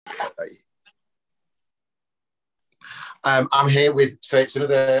I'm here so it's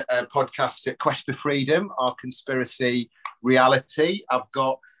another podcast at Quest for Freedom, our conspiracy reality. I've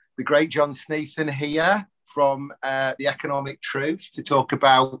got the great John Sniesen here from The Economic Truth to talk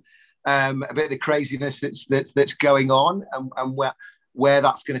about a bit of the craziness that's going on and where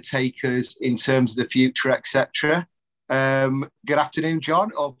that's going to take us in terms of the future, etc. Good afternoon,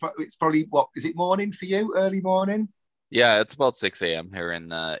 John. Or it's probably, what is it, morning for you? Early morning? Yeah, it's about 6 a.m. here in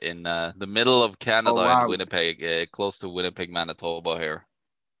the middle of Oh, Canada in wow. Winnipeg, close to Winnipeg, Manitoba here.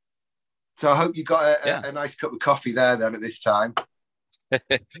 So I hope you got Yeah. a nice cup of coffee there then at this time.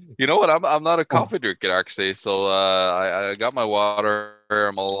 You know what? I'm not a Oh, coffee drinker actually, so I got my water.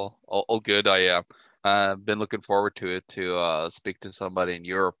 I'm all good. I been looking forward to it to speak to somebody in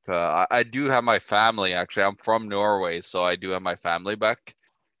Europe. I do have my family actually. I'm from Norway, so I do have my family back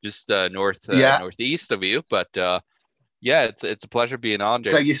just yeah. northeast of you. But yeah, it's a pleasure being on,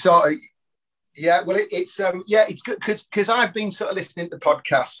 So James. you sort of, yeah. Well, it's good because I've been sort of listening to the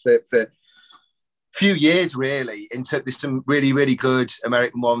podcast for few years really, and there's some really good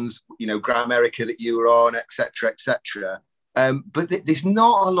American ones, Grand America that you were on, etc. But there's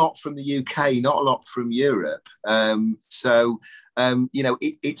not a lot from the UK, not a lot from Europe.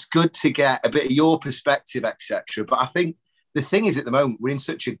 It's good to get a bit of your perspective, etc. But I think the thing is, at the moment, we're in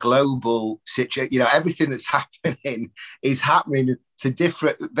such a global situation. Everything that's happening is happening to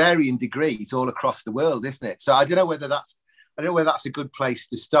different, varying degrees all across the world, isn't it? So I don't know whether that's a good place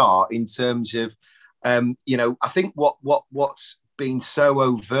to start in terms of I think what's been so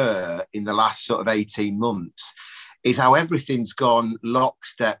overt in the last sort of 18 months is how everything's gone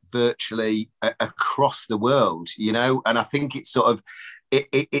lockstep virtually across the world, and I think it's sort of,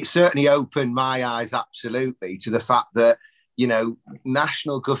 it certainly opened my eyes absolutely to the fact that,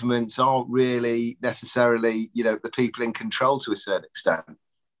 national governments aren't really necessarily, the people in control to a certain extent.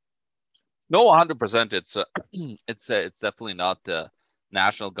 No, 100%. It's definitely not the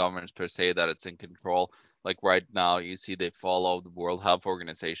national governments per se that it's in control. Like right now, you see they follow the World Health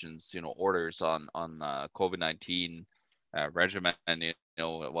Organization's orders on COVID-19 regimen. And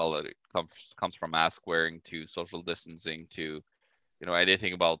well, it comes from mask wearing to social distancing to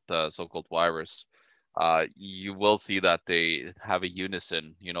anything about the so-called virus. You will see that they have a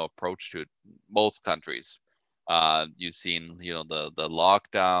unison approach to it. Most countries. You've seen, the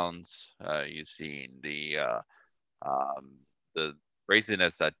lockdowns. You've seen the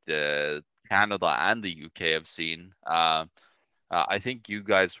craziness that Canada and the UK have seen. I think you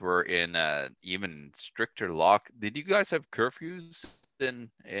guys were in even stricter lock. Did you guys have curfews in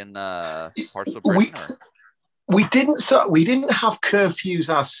parts of we Britain or? we didn't have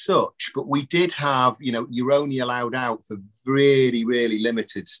curfews as such, but we did have, you're only allowed out for really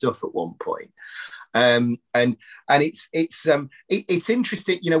limited stuff at one point. And it's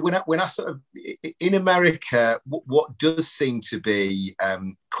interesting, when I sort of, in America, what does seem to be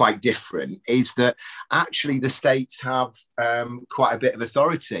quite different is that actually the states have quite a bit of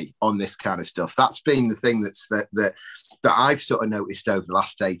authority on this kind of stuff. That's been the thing that I've sort of noticed over the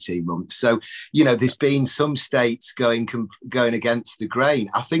last 18 months. So there's been some states going against the grain.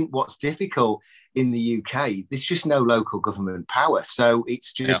 I think what's difficult in the UK, there's just no local government power, so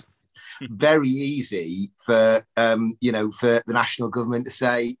it's just very easy for for the national government to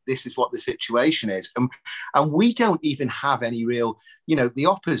say this is what the situation is, and we don't even have any real, the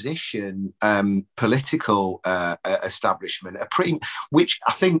opposition political establishment are pretty, which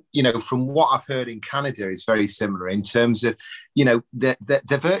I think, from what I've heard in Canada is very similar in terms of, they're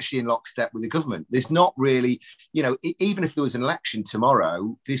virtually in lockstep with the government. There's not really, even if there was an election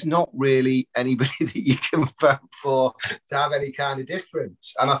tomorrow, there's not really anybody that you can vote for to have any kind of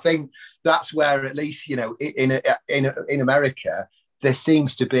difference. And I think that's where, at least, in America, there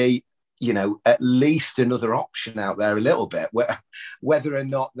seems to be, at least another option out there a little bit, whether or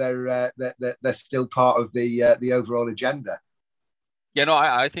not they're still part of the overall agenda.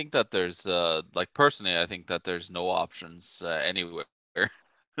 I think that there's like personally, I think that there's no options anywhere.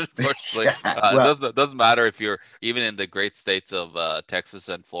 Unfortunately, Yeah, it well, doesn't matter if you're even in the great states of Texas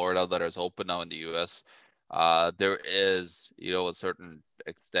and Florida that is open now in the U.S. There is, a certain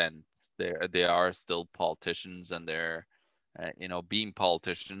extent, they are still politicians, and they're, being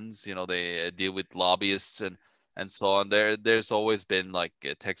politicians, they deal with lobbyists and so on. There's always been, like,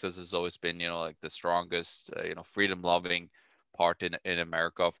 Texas has always been, like the strongest, freedom loving part in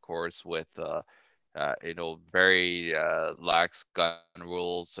America, of course, with very lax gun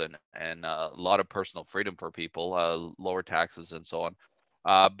rules and a lot of personal freedom for people, lower taxes and so on.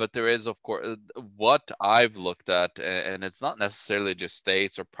 But there is, of course, what I've looked at, and it's not necessarily just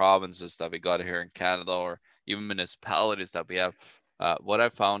states or provinces that we got here in Canada, or even municipalities that we have. What I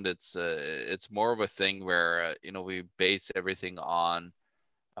found, it's more of a thing where we base everything on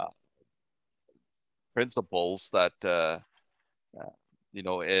uh, principles that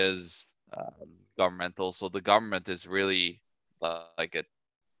is governmental. So the government is really like a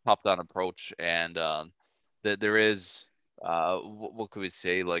top-down approach, and that there is what could we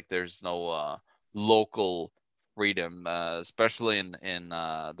say? Like there's no local freedom, especially in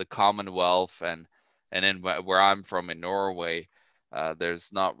the Commonwealth and in where I'm from in Norway.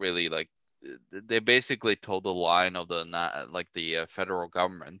 There's not really like they basically toe the line of the federal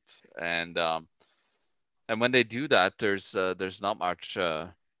government, and when they do that, there's not much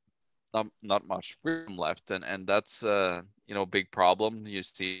freedom left, and that's a big problem. You've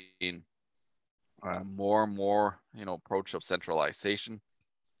seen more and more approach of centralization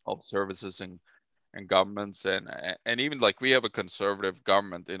of services and governments, and even like we have a conservative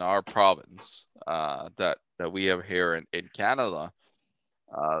government in our province that we have here in Canada.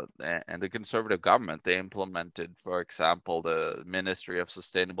 And the conservative government, they implemented, for example, the Ministry of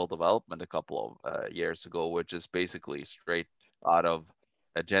Sustainable Development a couple of years ago, which is basically straight out of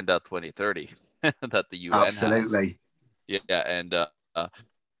Agenda 2030 that the UN has. Absolutely. Yeah, and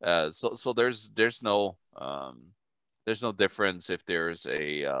so there's no difference if there's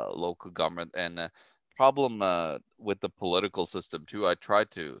a local government. And problem with the political system too. I tried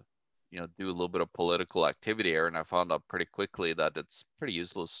to do a little bit of political activity here, and I found out pretty quickly that it's pretty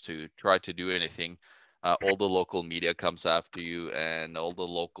useless to try to do anything. All the local media comes after you, and all the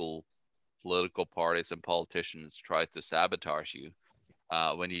local political parties and politicians try to sabotage you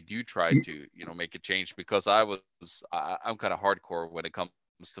when you do try to make a change. Because I'm kind of hardcore when it comes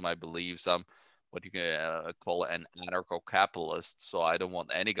to my beliefs. I'm what you can call an anarcho-capitalist, so I don't want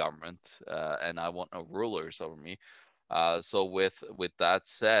any government, and I want no rulers over me. So with that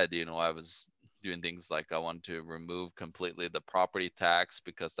said, I was doing things like I want to remove completely the property tax,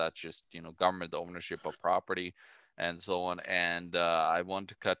 because that's just government ownership of property and so on. And I want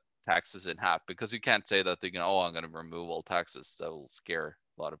to cut taxes in half, because you can't say that they're oh, I'm going to remove all taxes. That will scare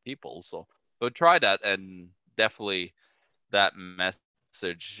a lot of people. So try that, and definitely that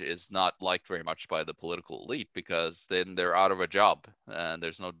message is not liked very much by the political elite, because then they're out of a job and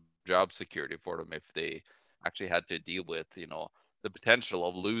there's no job security for them if they actually had to deal with the potential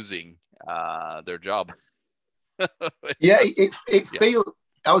of losing their job. Yeah, That's, it yeah. feels.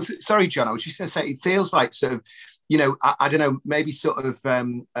 I was sorry, John. I was just going to say it feels like sort of, I don't know, maybe sort of,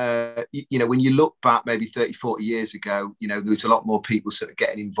 when you look back maybe 30, 40 years ago, there was a lot more people sort of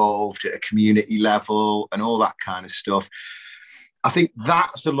getting involved at a community level and all that kind of stuff. I think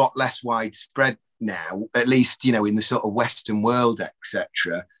that's a lot less widespread now, at least, in the sort of Western world,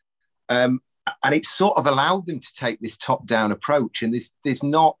 etc. And it's sort of allowed them to take this top-down approach. And there's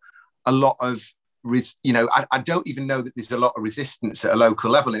not a lot of I don't even know that there's a lot of resistance at a local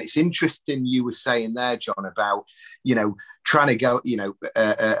level. And it's interesting you were saying there, John, about trying to go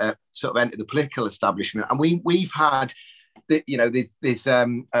sort of enter the political establishment. And we've had there's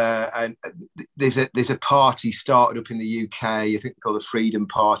a party started up in the UK, I think called the Freedom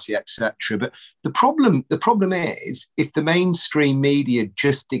Party, etc. But the problem is, if the mainstream media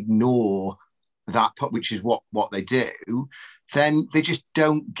just ignore that, which is what they do, then they just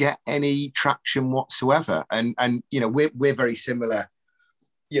don't get any traction whatsoever. And we're very similar.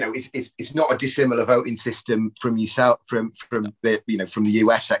 It's not a dissimilar voting system from yourself, from the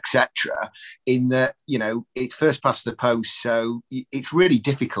US, etc. In that it's first past the post, so it's really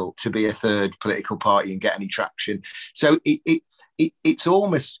difficult to be a third political party and get any traction. So it's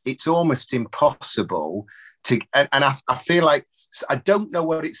almost impossible to, and I feel like, I don't know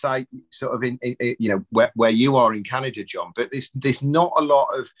what it's like sort of in where you are in Canada, John, but there's not a lot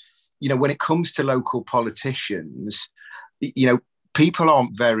of, when it comes to local politicians, people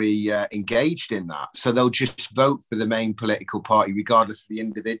aren't very engaged in that. So they'll just vote for the main political party regardless of the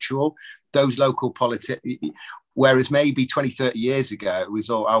individual. Those local whereas maybe 20, 30 years ago, it was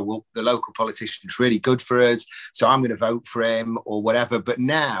all, oh, well, the local politician's really good for us, so I'm going to vote for him or whatever. But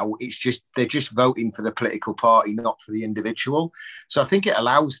now it's just, they're just voting for the political party, not for the individual. So I think it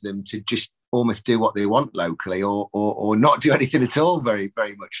allows them to just almost do what they want locally, or not do anything at all very,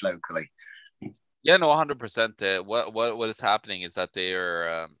 very much locally. Yeah, no, 100%. What is happening is that they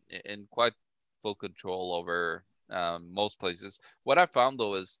are in quite full control over most places. What I found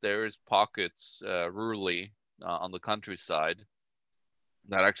though is there's pockets rurally on the countryside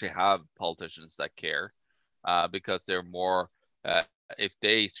that actually have politicians that care, because they're more if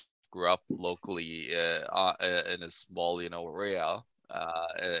they screw up locally in a small area,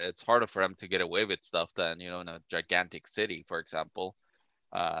 it's harder for them to get away with stuff than in a gigantic city, for example.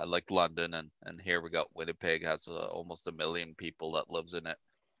 like London, and here we got Winnipeg has almost 1 million people that lives in it.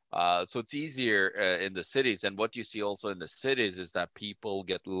 So it's easier in the cities, and what you see also in the cities is that people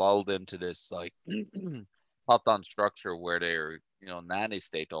get lulled into this like top-down structure where they're nanny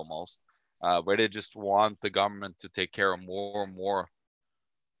state almost, where they just want the government to take care of more and more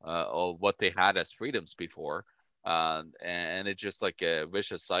of what they had as freedoms before. And it's just like a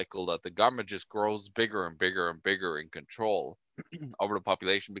vicious cycle that the government just grows bigger and bigger and bigger in control over the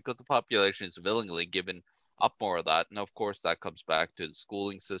population, because the population is willingly given up more of that. And of course, that comes back to the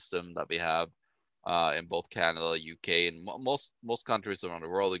schooling system that we have in both Canada, UK, and most countries around the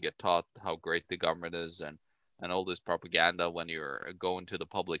world. You get taught how great the government is, and all this propaganda when you're going to the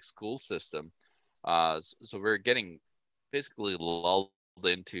public school system. So we're getting basically lulled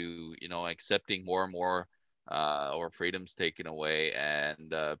into accepting more and more or freedoms taken away,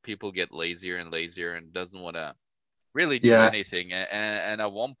 and people get lazier and lazier and doesn't want to really do Yeah. anything. And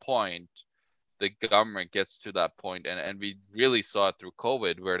at one point, the government gets to that point, and we really saw it through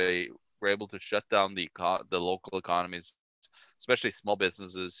COVID, where they were able to shut down the local economies, especially small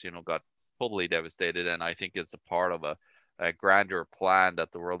businesses. Got totally devastated, and I think it's a part of a grander plan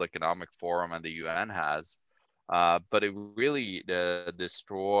that the World Economic Forum and the UN has. But it really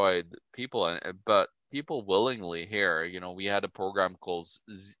destroyed people, but people willingly here. We had a program called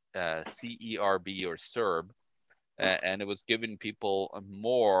CERB or CERB, and it was giving people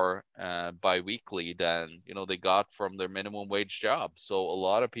more bi-weekly than they got from their minimum wage job. So a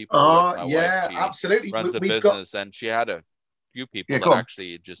lot of people, like Oh, my wife, yeah, she absolutely. runs a We've got, business, and she had a few people yeah, that go on.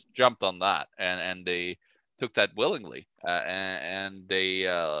 actually just jumped on that, and they took that willingly, and they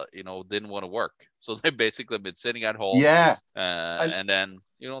didn't want to work. So they basically been sitting at home, Yeah. And and then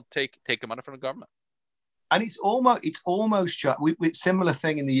take the money from the government. and it's almost with similar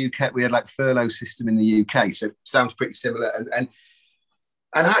thing in the UK. We had like furlough system in the UK, so it sounds pretty similar. And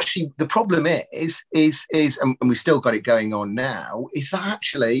actually, the problem and we've still got it going on now, is that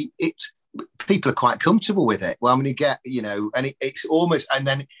actually people are quite comfortable with it. Well, I mean, you get, and it's almost, and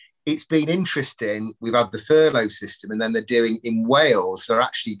then it's been interesting. We've had the furlough system, and then they're doing in Wales, they're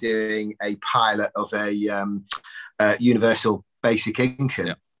actually doing a pilot of a universal basic income.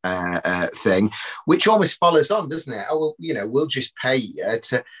 Yeah. Thing, which almost follows on, doesn't it? Oh, well, we'll just pay you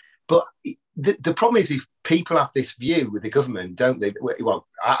to. But the problem is, if people have this view with the government, don't they? Well,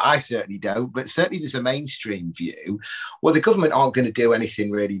 I certainly don't, but certainly there's a mainstream view. Well, the government aren't going to do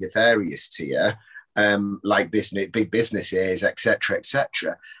anything really nefarious to you, like big businesses, etc.,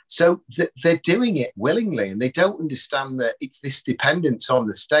 etc. So they're doing it willingly, and they don't understand that it's this dependence on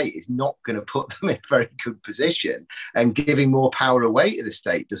the state is not going to put them in a very good position, and giving more power away to the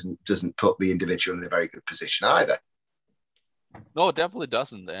state doesn't put the individual in a very good position either. No, it definitely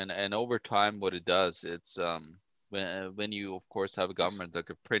doesn't. And over time, what it does, it's when you of course have a government that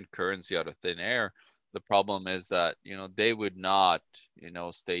could print currency out of thin air. The problem is that they would not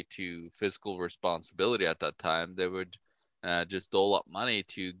stay to fiscal responsibility at that time. They would just dole up money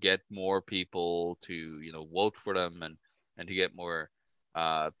to get more people to vote for them, and to get more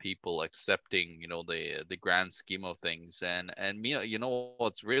people accepting the grand scheme of things. And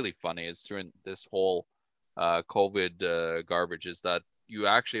what's really funny is during this whole COVID garbage is that you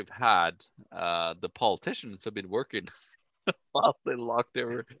actually have had the politicians have been working while they locked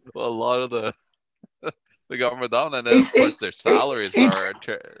a lot of the government down, and then of It's course it, their it salaries it's are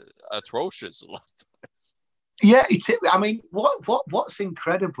atrocious a lot of times. yeah, I mean, what's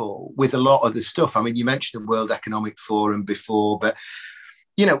incredible with a lot of the stuff. I mean, you mentioned the World Economic Forum before, but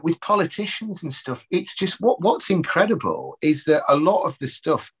with politicians and stuff, it's just what's incredible is that a lot of the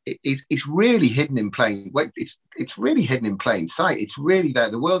stuff is really hidden in plain. It's really hidden in plain sight. It's really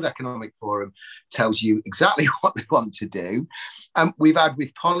there. The World Economic Forum tells you exactly what they want to do. We've had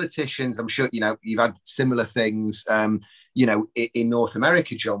with politicians, I'm sure you've had similar things. In North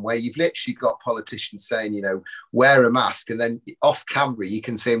America, John, where you've literally got politicians saying, wear a mask, and then off camera you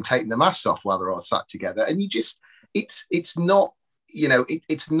can see them taking the masks off while they're all sat together, and it's not.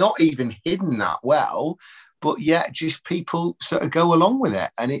 It's not even hidden that well, but yet just people sort of go along with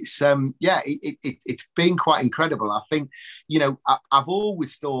it, and it's it's been quite incredible. I think I've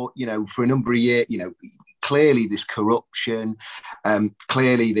always thought for a number of years clearly there's corruption,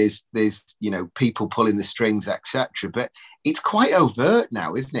 clearly there's people pulling the strings, etc. But it's quite overt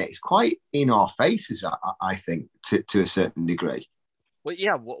now, isn't it? It's quite in our faces, I think, to a certain degree. Well,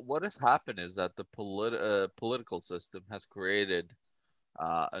 yeah, what has happened is that the political system has created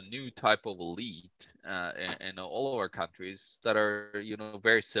a new type of elite in all of our countries that are,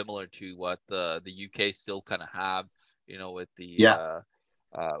 very similar to what the UK still kind of have, with the Yeah,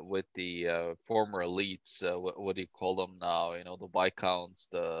 with the former elites. What do you call them now? The viscounts,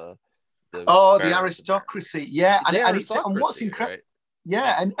 the The barons, aristocracy, yeah, the and what's aristocracy, incredible. right?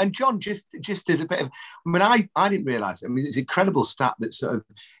 Yeah, and John, just as a bit of, I mean, I didn't realise. I mean, it's an incredible stat that sort of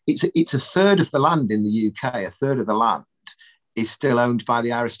it's a third of the land in the UK, a third of the land is still owned by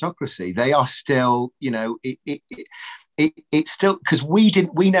the aristocracy. They are still, it's still because we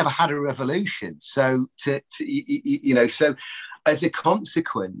never had a revolution. So so as a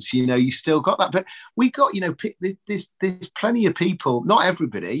consequence, you still got that. But we got, there's plenty of people, not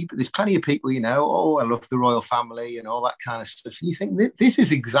everybody, but there's plenty of people, oh, I love the royal family and all that kind of stuff. And you think this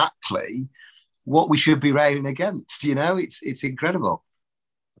is exactly what we should be railing against. It's incredible.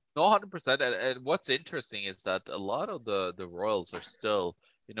 No, 100%. And what's interesting is that a lot of the royals are still,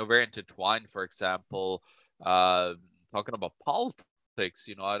 very intertwined. For example, uh, talking about politics,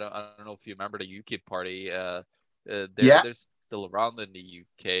 I don't know if you remember the UKIP party. Yeah. They're still around in the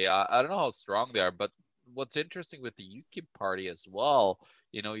UK. I don't know how strong they are, but what's interesting with the UKIP party as well,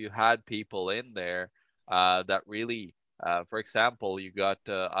 you had people in there that really. For example, you got,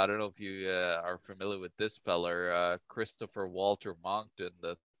 I don't know if you are familiar with this feller, Christopher Walter Monckton,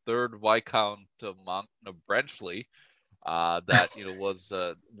 the third Viscount Monckton of Brenchley, that was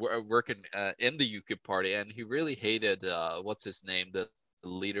working in the UKIP party, and he really hated what's his name, the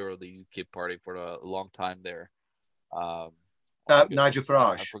leader of the UKIP party for a long time there. Oh my Nigel goodness, I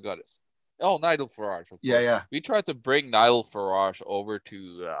Farage. forgot his. Oh, Nigel Farage, of Yeah, course. yeah. We tried to bring Nigel Farage over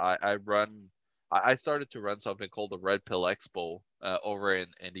to. I started to run something called the Red Pill Expo over in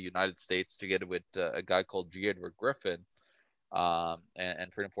the United States together with a guy called G. Edward Griffin,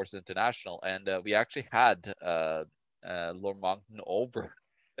 and Freedom Force International, and we actually had Lord Monkton over,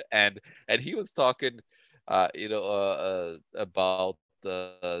 and he was talking, about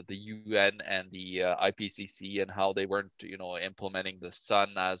the UN and the IPCC and how they weren't, implementing the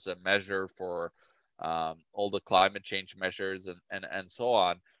sun as a measure for all the climate change measures and so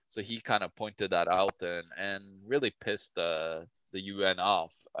on. So he kind of pointed that out and really pissed the UN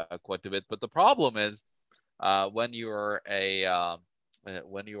off quite a bit. But the problem is when you are a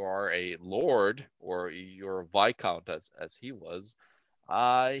lord or you're a viscount as he was,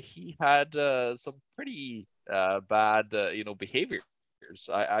 he had some pretty bad behaviors.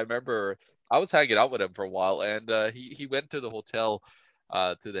 I remember I was hanging out with him for a while, and he went to the hotel.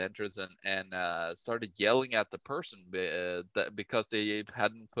 To the entrance and started yelling at the person because they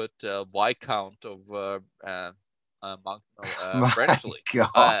hadn't put Viscount of My Brenchley,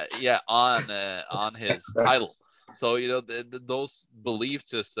 God. yeah, on his title. So those belief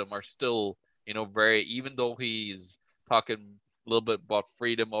system are still very, even though he's talking a little bit about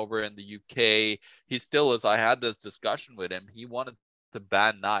freedom over in the UK, he still is. I had this discussion with him. He wanted to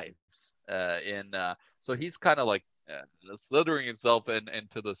ban knives so he's kind of like slithering himself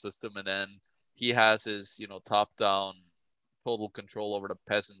into the system, and then he has his top down total control over the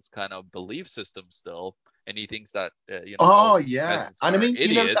peasants kind of belief system still, and he thinks that Oh, most yeah. peasants And I are mean, that,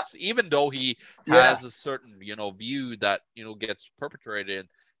 idiots, even though he yeah. has a certain view that gets perpetrated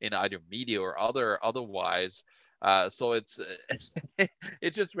in either media or otherwise. So it's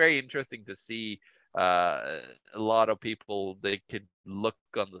it's just very interesting to see a lot of people. They could look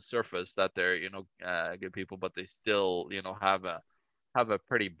on the surface that they're good people, but they still have a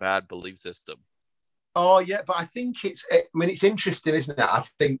pretty bad belief system. Oh, yeah. But I mean, it's interesting, isn't it? I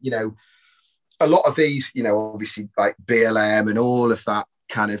think, a lot of these, obviously like BLM and all of that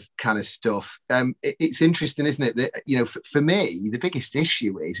kind of stuff. It's interesting, isn't it? That for me, the biggest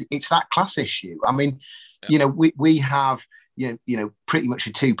issue is it's that class issue. I mean, Yeah. we have pretty much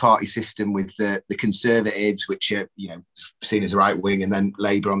a two-party system with the Conservatives, which are seen as right wing, and then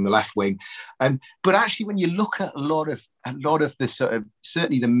Labour on the left wing. But actually, when you look at a lot of the sort of,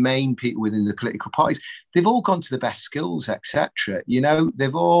 certainly the main people within the political parties, they've all gone to the best schools, etc.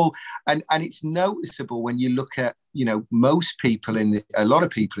 They've all, and it's noticeable when you look at most people a lot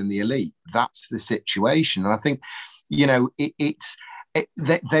of people in the elite. That's the situation, and I think it's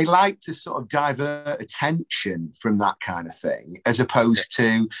they like to sort of divert attention from that kind of thing, as opposed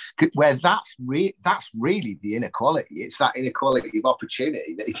to where that's really the inequality. It's that inequality of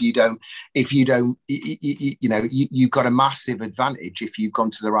opportunity that if you don't, you've got a massive advantage if you've gone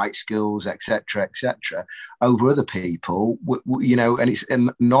to the right schools, etc., over other people.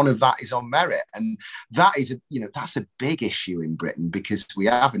 And none of that is on merit, and that is that's a big issue in Britain because we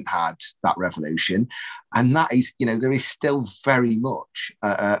haven't had that revolution. And that is, there is still very much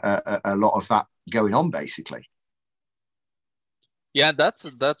a lot of that going on, basically. Yeah, that's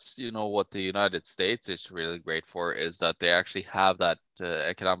what the United States is really great for, is that they actually have that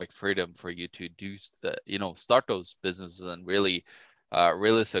economic freedom for you to do start those businesses and really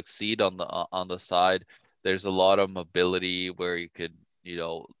really succeed on the side. There's a lot of mobility where you could,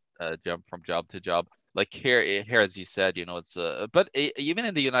 jump from job to job. Like here, as you said, it's but even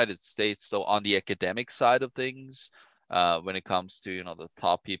in the United States, so on the academic side of things, when it comes to the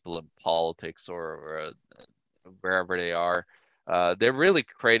top people in politics or wherever they are, they're really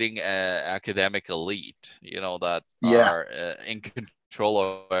creating an academic elite, that Yeah, are in control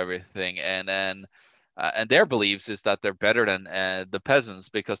of everything, and their beliefs is that they're better than the peasants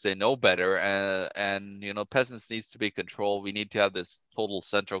because they know better, and peasants needs to be controlled. We need to have this total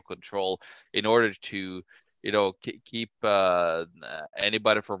central control in order to keep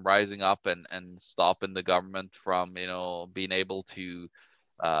anybody from rising up and stopping the government from being able to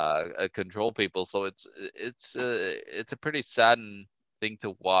control people. So it's a pretty saddening thing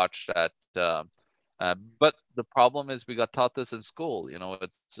to watch that. But the problem is we got taught this in school.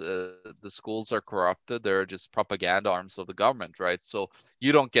 It's the schools are corrupted. They're just propaganda arms of the government, right? So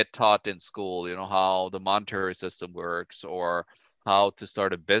you don't get taught in school, how the monetary system works or how to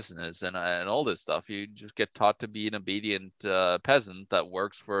start a business and all this stuff. You just get taught to be an obedient peasant that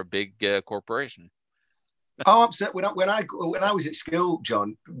works for a big corporation. oh, absolutely. When I was at school,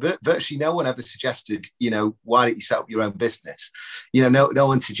 John, virtually no one ever suggested, why don't you set up your own business? No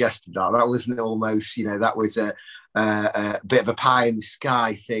one suggested that. That wasn't almost, that was a bit of a pie in the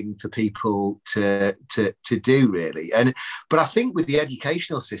sky thing for people to do, really. But I think with the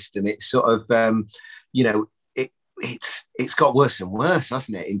educational system, it's sort of, it's got worse and worse,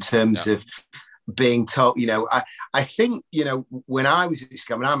 hasn't it? In terms of being told, I think, when I was at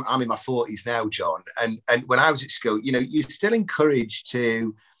school, I mean, I'm in my 40s now, John, and when I was at school, you're still encouraged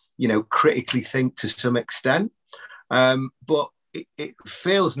to, critically think to some extent, but it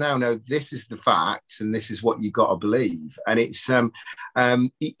feels now, no, this is the facts and this is what you've got to believe, and it's in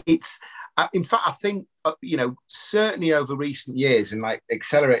fact, I think, certainly over recent years and like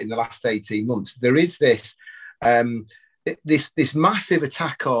accelerate in the last 18 months, there is um, this massive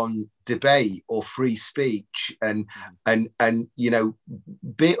attack on debate or free speech, and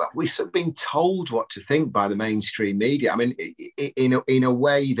we've sort of been told what to think by the mainstream media. I mean, in a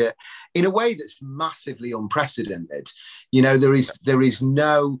way that's massively unprecedented. There is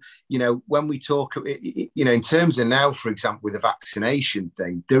no, when we talk, in terms of now, for example, with the vaccination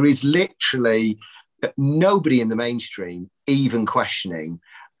thing, there is literally nobody in the mainstream even questioning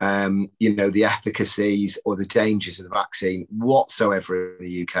the efficacies or the dangers of the vaccine whatsoever in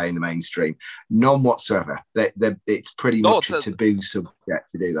the UK in the mainstream. None whatsoever. It's pretty much a taboo subject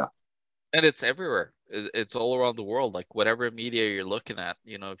to do that. And it's everywhere. It's all around the world. Like whatever media you're looking at,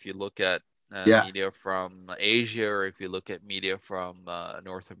 if you look at media from Asia, or if you look at media from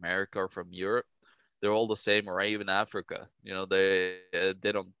North America or from Europe, they're all the same, or even Africa. They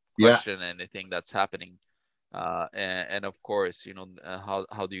don't question anything that's happening. And of course,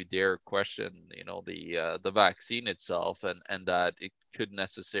 how do you dare question, the vaccine itself, and that it could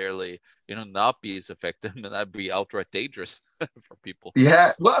necessarily, not be as effective, and that'd be outright dangerous for people.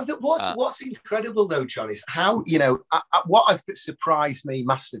 Yeah. Well, what's incredible though, John, is how, what has surprised me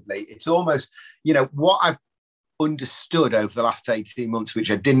massively. It's almost, what I've understood over the last 18 months,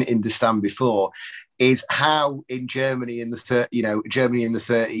 which I didn't understand before, is how in Germany in the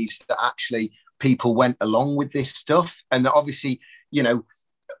 30s that actually people went along with this stuff, and that obviously,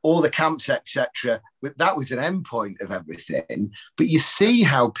 all the camps, etc. That was an endpoint of everything. But you see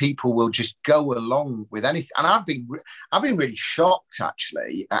how people will just go along with anything, and I've been really shocked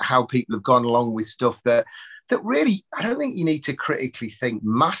actually at how people have gone along with stuff that really, I don't think you need to critically think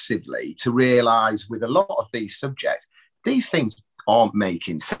massively to realise with a lot of these subjects, these things aren't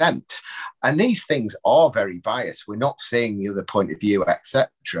making sense, and these things are very biased. We're not seeing the other point of view, etc.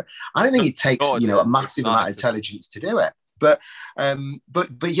 I don't think it takes a massive amount of intelligence to do it. But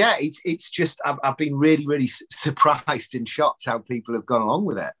yeah, it's just I've been really, really surprised and shocked how people have gone along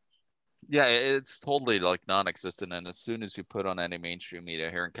with it. Yeah, it's totally like non-existent, and as soon as you put on any mainstream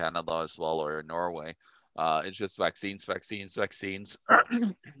media here in Canada as well, or in Norway, it's just vaccines.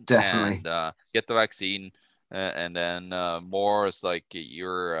 Definitely. And get the vaccine, and then more is like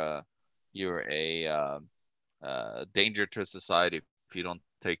you're a danger to society if you don't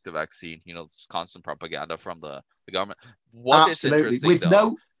take the vaccine. It's constant propaganda from the government. What Absolutely. is interesting, with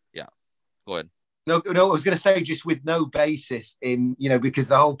though, yeah, go ahead. No, I was going to say just with no basis in, because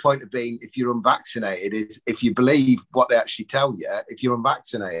the whole point of being, if you're unvaccinated, is if you believe what they actually tell you, if you're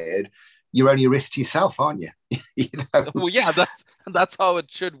unvaccinated, you're only a risk to yourself, aren't you? Well, yeah, that's how it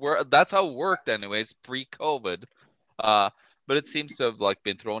should work. That's how it worked, anyways, pre-COVID. But it seems to have like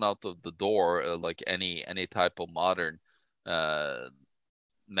been thrown out of the door, like any type of modern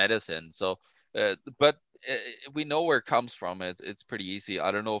medicine. So But we know where it comes from. It's pretty easy.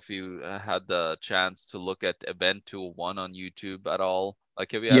 I don't know if you had the chance to look at Event 201 on YouTube at all.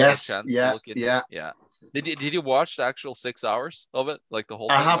 Like, have you had a Yes, chance to yeah, look in? yeah. Yeah. Did you watch the actual 6 hours of it, like the whole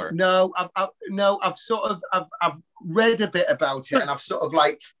I thing, have or? no, no. I've sort of, I've read a bit about it, and I've sort of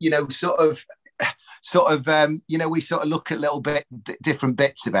like, we sort of look at little bit different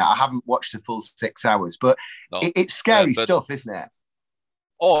bits of it. I haven't watched the full 6 hours, but No. it's scary But stuff, isn't it?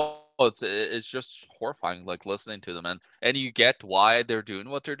 oh, it's just horrifying, like listening to them, and you get why they're doing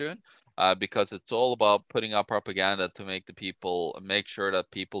what they're doing, because it's all about putting out propaganda to make sure that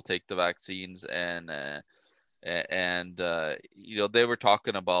people take the vaccines, and they were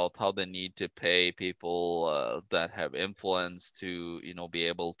talking about how they need to pay people that have influence to be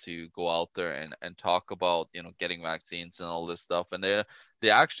able to go out there and talk about getting vaccines and all this stuff, and they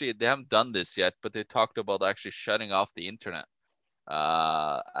haven't done this yet, but they talked about actually shutting off the internet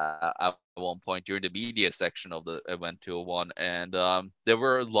at one point during the media section of the Event 201, and there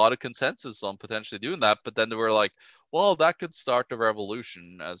were a lot of consensus on potentially doing that, but then they were like, well, that could start a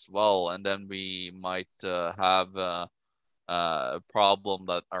revolution as well, and then we might have a problem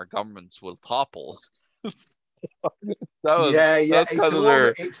that our governments will topple. Yeah, yeah. That's kind of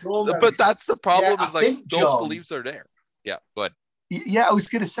their, It's but almost. that's the Yeah, problem, I is like think those John. beliefs are there. Yeah, but Yeah, I was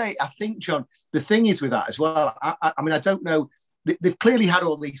going to say. I think John. The thing is with that as well. I mean, I don't know. They've clearly had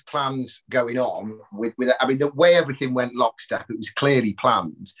all these plans going on with. I mean, the way everything went lockstep, it was clearly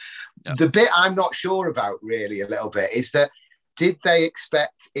planned. yeah. The bit I'm not sure about really a little bit is that did they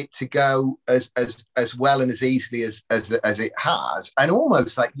expect it to go as well and as easily as it has? And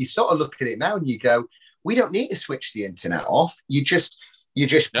almost like you sort of look at it now and you go, we don't need to switch the internet off. You just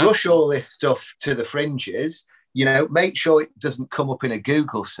Yeah, brush all this stuff to the fringes. Make sure it doesn't come up in a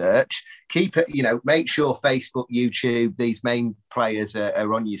Google search. Keep it, make sure Facebook, YouTube, these main players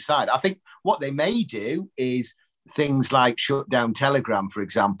are on your side. I think what they may do is things like shut down Telegram, for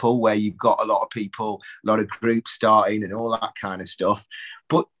example, where you've got a lot of people, a lot of groups starting and all that kind of stuff.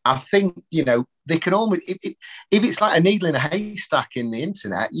 But I think, they can almost, if it's like a needle in a haystack in the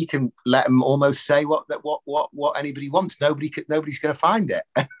internet, you can let them almost say what anybody wants. Nobody's going to find it.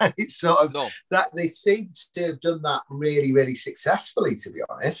 It's sort of no. that they seem to have done that really, really successfully, to be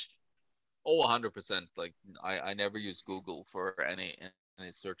honest. Oh, 100%. Like, I never use Google for any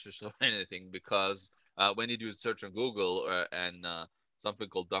searches or anything, because when you do a search on Google and something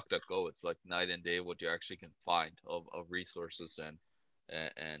called DuckDuckGo, it's like night and day what you actually can find of resources and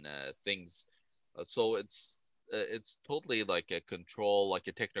things. So it's totally like a control, like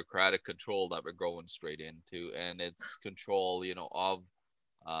a technocratic control that we're going straight into, and it's control, of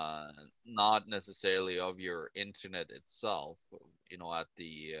uh, not necessarily of your internet itself, at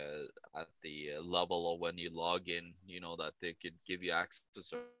the level of when you log in, that they could give you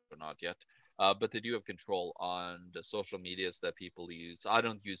access or not yet. But they do have control on the social medias that people use. I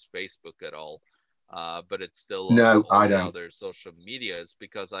don't use Facebook at all, but it's still on No, all I the don't. other social medias,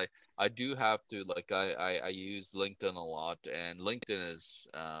 because I do have to, like, I use LinkedIn a lot, and LinkedIn is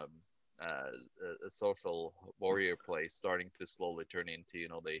a social warrior place starting to slowly turn into,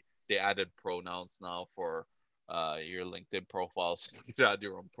 they added pronouns now for your LinkedIn profile, so you can add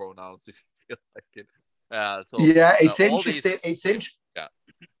your own pronouns if you feel like it. So Yeah, it's all interesting. these, It's interesting. yeah.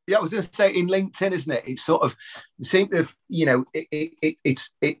 Yeah, I was going to say in LinkedIn, isn't it? It's sort of seem to have,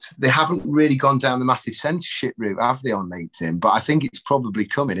 it's they haven't really gone down the massive censorship route, have they, on LinkedIn? But I think it's probably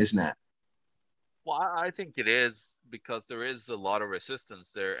coming, isn't it? Well, I think it is, because there is a lot of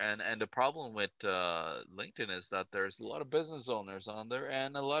resistance there, and the problem with LinkedIn is that there's a lot of business owners on there,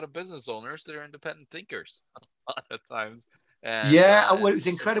 and a lot of business owners, they're independent thinkers a lot of times, and Yeah, well, it it's was it's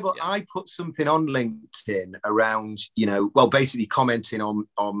incredible. yeah, I put something on LinkedIn around, well, basically commenting on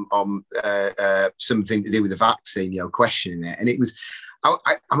something to do with the vaccine, questioning it, and it was, I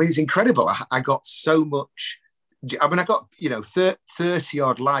mean, it was incredible. I got so much. I mean, I got 30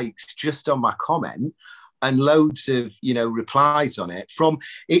 odd likes just on my comment, and loads of replies on it.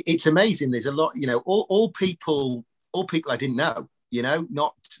 It's amazing. There's a lot, all people I didn't know. yeah.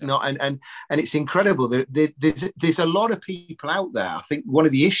 Not and it's incredible. There's a lot of people out there. I think one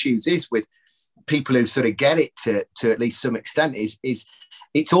of the issues is with people who sort of get it to at least some extent is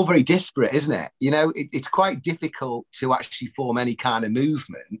it's all very disparate, isn't it? It's quite difficult to actually form any kind of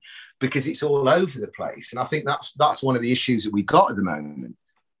movement because it's all over the place. And I think that's one of the issues that we've got at the moment.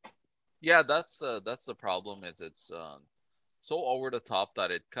 Yeah, that's the problem. Is it's so over the top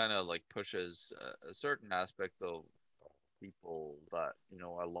that it kind of like pushes a certain aspect of people that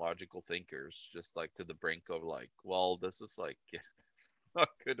are logical thinkers, just like to the brink of, like, well, this is like it's not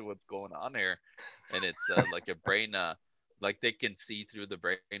good what's going on here, and it's like a like they can see through the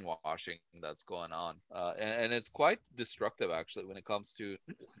brainwashing that's going on, and it's quite destructive actually when it comes to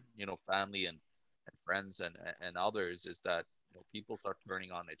family and friends and others, is that people start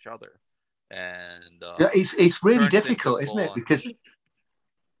turning on each other, and Yeah, it's really turns into difficult, isn't full it? on. Because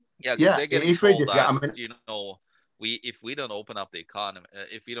Yeah, because yeah, they're it getting is really told difficult. that, I mean, we if we don't open up the economy,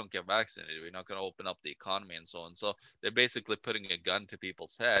 if we don't get vaccinated, we're not going to open up the economy and so on. So they're basically putting a gun to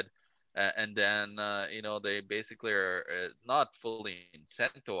people's head, and then they basically are not fully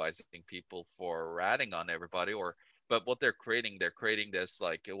incentivizing people for ratting on everybody, but what they're creating this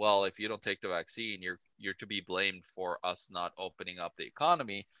like, well, if you don't take the vaccine, you're to be blamed for us not opening up the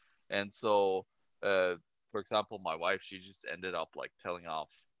economy, and so. Uh, for example, my wife, she just ended up like telling off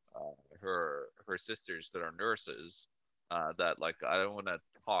her sisters that are nurses, that like, I don't want to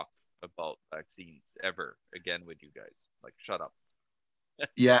talk about vaccines ever again with you guys. Like, shut up.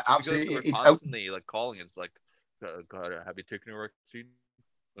 yeah, Because absolutely. we're constantly like calling. It's like, God, have you taken your vaccine?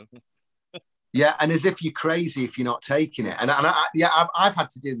 Yeah, and as if you're crazy if you're not taking it. Yeah, I've had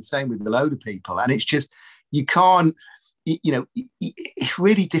to do the same with a load of people, and it's just you can't. It's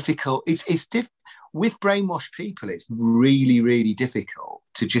really difficult. With brainwashed people. It's really, really difficult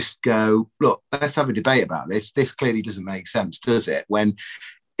to just go, look, let's have a debate about this. This clearly doesn't make sense, does it? When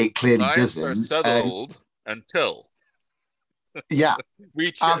it clearly Science are doesn't. And settled until yeah,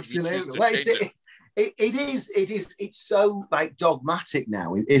 we choose absolutely. to Well, change it. it's so like dogmatic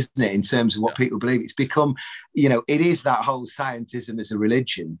now, isn't it, in terms of what Yeah. people believe? It's become, it is that whole scientism as a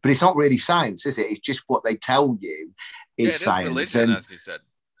religion, but it's not really science, is it? It's just what they tell you Yeah, is it is science. religion, And as you said.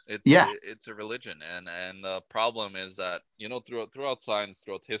 yeah, It's a religion, and the problem is that throughout science,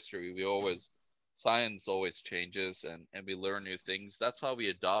 throughout history, we always science always changes, and we learn new things. That's how we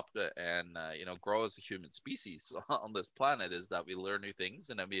adopt it and grow as a human species on this planet, is that we learn new things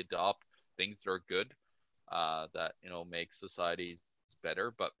and then we adopt things that are good, that make societies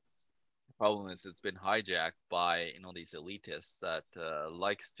better. But the problem is it's been hijacked by these elitists that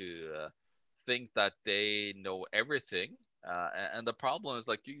likes to think that they know everything. And the problem is,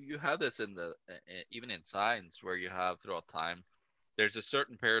 like, you have this in the even in science, where you have throughout time, there's a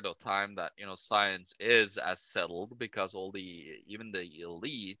certain period of time that science is as settled, because all the even the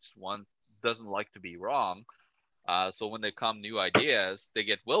elites one doesn't like to be wrong. So when they come new ideas, they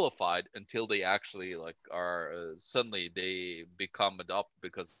get vilified until they actually like are suddenly they become adopted,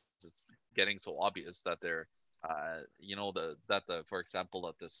 because it's getting so obvious that they're for example,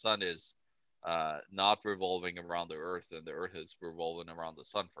 that the sun is not revolving around the earth and the earth is revolving around the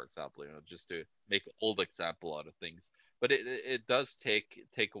sun, for example, just to make an old example out of things. But it does take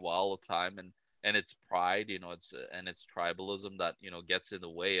a while of time, and it's pride, and it's tribalism that gets in the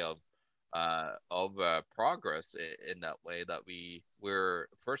way of progress in that way, that we're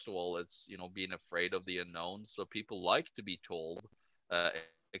first of all, it's being afraid of the unknown, so people like to be told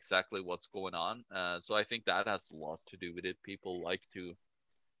exactly what's going on. So I think that has a lot to do with it. People like to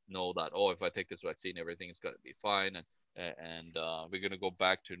know that, oh, if I take this vaccine, everything is going to be fine, and we're going to go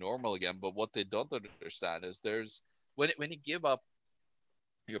back to normal again. But what they don't understand is there's when you give up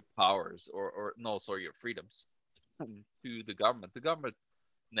your powers, or no, sorry, your freedoms to the government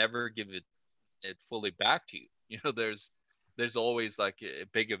never give it fully back to you. There's always like a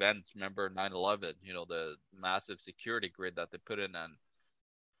big events. Remember 9/11, the massive security grid that they put in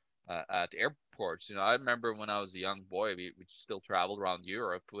at airports. I remember when I was a young boy, we still traveled around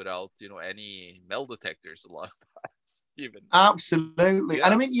Europe without any metal detectors a lot of times. Even absolutely.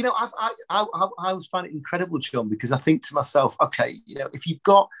 And I yeah, mean, I always find it incredible, John, because I think to myself, okay,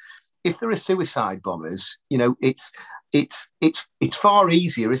 if there are suicide bombers, it's far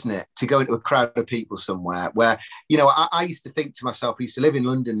easier, isn't it, to go into a crowd of people somewhere where, I used to think to myself, I used to live in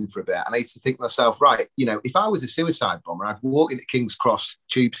London for a bit, and I used to think to myself, right, if I was a suicide bomber, I'd walk into King's Cross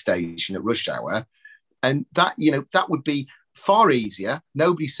tube station at rush hour, and that would be far easier.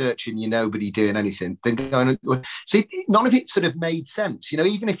 Nobody searching you, nobody doing anything. Than going. See, none of it sort of made sense.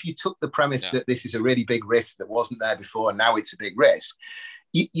 Even if you took the premise yeah, that this is a really big risk that wasn't there before, and now it's a big risk,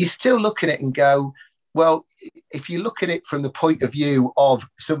 you still look at it and go, well, if you look at it from the point of view of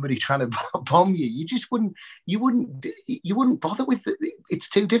somebody trying to bomb you, you wouldn't bother with it. It's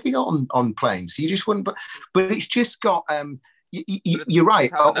too difficult on planes. So you just wouldn't. But it's just got. but You're it's right.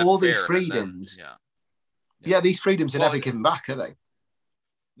 having that All these fear, and then freedoms. yeah. Yeah, these freedoms are Well, never given back, are they?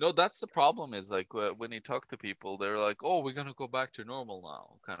 no, that's the problem. Is like when you talk to people, they're like, "Oh, we're gonna go back to normal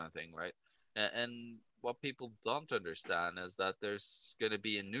now," kind of thing, right? And what people don't understand is that there's gonna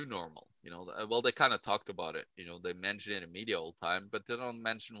be a new normal. Well, they kind of talked about it. They mention it in media all the time, but they don't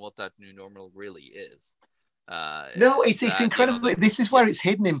mention what that new normal really is. No, it's that incredible. This is yeah, where it's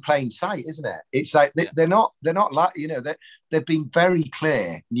hidden in plain sight, isn't it? It's like yeah. they're not like they've been very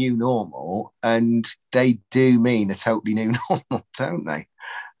clear new normal, and they do mean a totally new normal, don't they?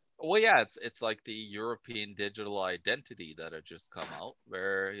 Well, yeah, it's like the European digital identity that had just come out,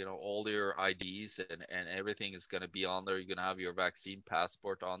 where all your IDs and everything is going to be on there. You're going to have your vaccine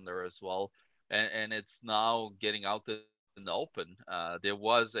passport on there as well, and it's now getting out in the open. There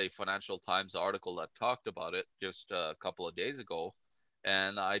was a Financial Times article that talked about it just a couple of days ago,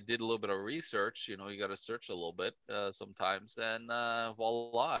 and I did a little bit of research. You got to search a little bit sometimes, and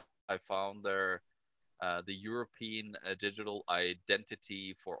voila, I found the European digital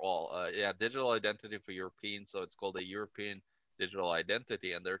identity for all. Yeah, digital identity for Europeans. So it's called the European digital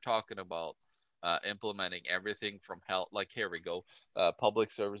identity, and they're talking about implementing everything from health. Like here we go, public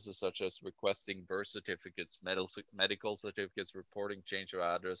services such as requesting birth certificates, medical certificates, reporting change of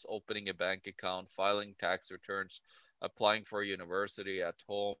address, opening a bank account, filing tax returns, applying for a university at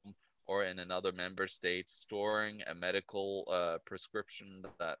home or in another member state, storing a medical prescription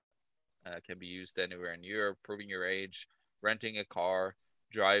that can be used anywhere in Europe, proving your age, renting a car,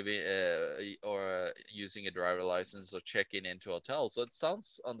 driving or using a driver license, or checking into hotels. So it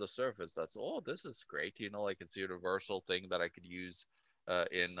sounds on the surface that's, oh, this is great. Like it's a universal thing that I could use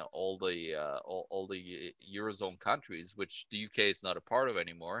in all the Eurozone countries, which the UK is not a part of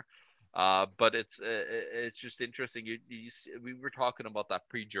anymore. But it's just interesting. We were talking about that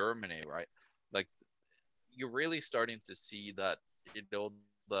pre-Germany, right? Like you're really starting to see that the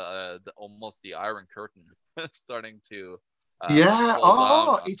almost the Iron Curtain starting to Yeah. fall down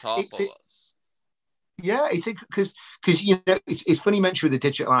Oh, on top of us. yeah. It's because it's funny you mention with the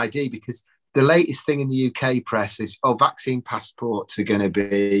digital ID because the latest thing in the UK press is vaccine passports are going to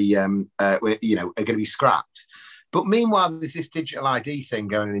be are going to be scrapped. But meanwhile, there's this digital ID thing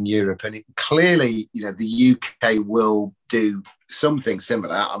going on in Europe, and clearly, the UK will do something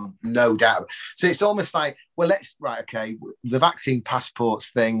similar. I'm no doubt. So it's almost like, well, okay, the vaccine passports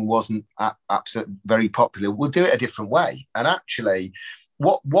thing wasn't absolutely very popular. We'll do it a different way. And actually,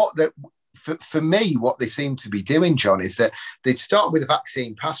 for me, what they seem to be doing, John, is that they'd start with a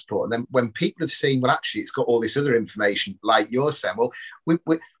vaccine passport. And then when people have seen, well, actually, it's got all this other information, like you're saying, well,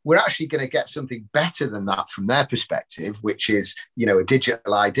 we're actually going to get something better than that from their perspective, which is, a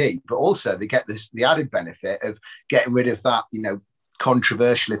digital ID. But also they get the added benefit of getting rid of that,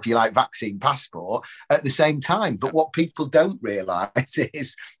 controversial, if you like, vaccine passport at the same time. But what people don't realise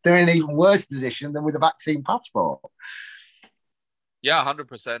is they're in an even worse position than with a vaccine passport. Yeah,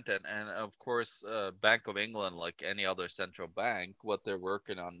 100%. And of course, Bank of England, like any other central bank, what they're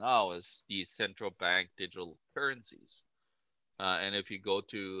working on now is these central bank digital currencies. And if you go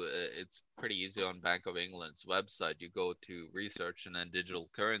to, it's pretty easy on Bank of England's website. You go to research and then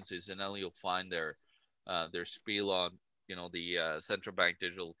digital currencies, and then you'll find their spiel on the central bank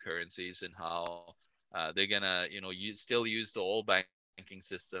digital currencies and how they're gonna still use the old banking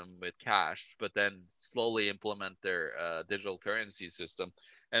system with cash, but then slowly implement their digital currency system.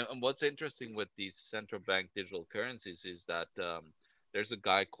 And what's interesting with these central bank digital currencies is that there's a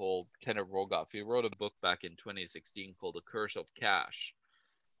guy called Kenneth Rogoff. He wrote a book back in 2016 called The Curse of Cash.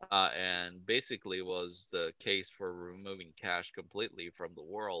 And basically was the case for removing cash completely from the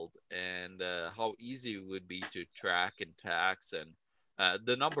world, and how easy it would be to track and tax. And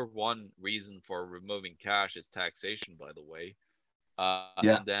the number one reason for removing cash is taxation, by the way.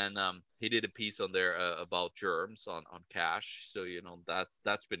 Yeah. And then he did a piece on there about germs on cash. So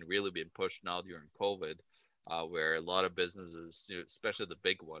that's been pushed now during COVID, where a lot of businesses, especially the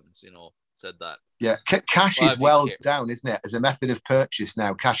big ones, said that. Yeah, cash Well, is if you well care, down, isn't it? As a method of purchase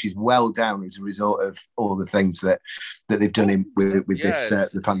now, cash is well down as a result of all the things that they've done with yeah,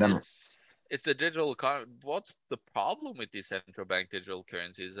 this the pandemic. it's a digital economy. What's the problem with these central bank digital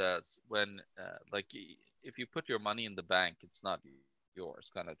currencies? As when if you put your money in the bank, it's not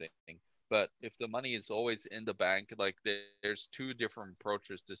yours, kind of thing. But if the money is always in the bank, like there's two different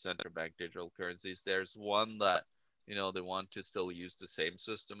approaches to central bank digital currencies. There's one that they want to still use the same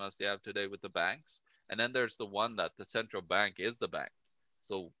system as they have today with the banks, and then there's the one that the central bank is the bank.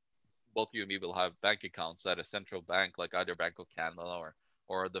 So both you and me will have bank accounts at a central bank, like either Bank of Canada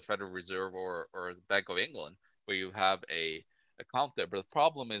or the Federal Reserve or the Bank of England, where you have a account there. But the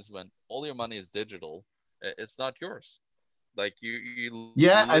problem is when all your money is digital, it's not yours. Like you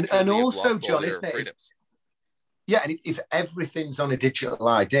Yeah, and literally have also, lost all John, your isn't it? freedoms. Yeah, and if everything's on a digital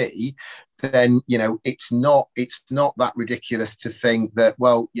ID, then it's not that ridiculous to think that,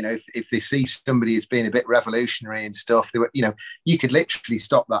 well, if they see somebody as being a bit revolutionary and stuff, you could literally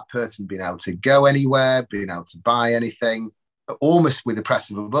stop that person being able to go anywhere, being able to buy anything almost with the press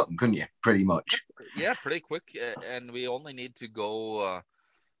of a button, couldn't you? Pretty much. Yeah, pretty quick, and we only need to go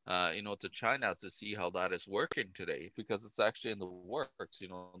to China to see how that is working today, because it's actually in the works.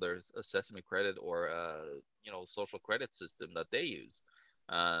 There's a Sesame Credit or social credit system that they use,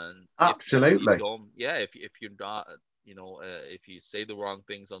 and if you Absolutely. don't, yeah, if you're not, if you say the wrong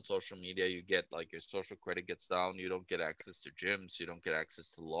things on social media, you get like your social credit gets down. You don't get access to gyms. You don't get access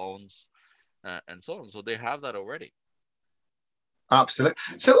to loans, and so on. So they have that already. Absolutely.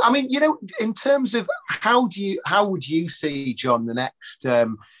 So, I mean, in terms of how would you see, John, the next,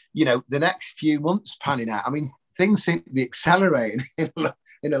 the next few months panning out? I mean, things seem to be accelerating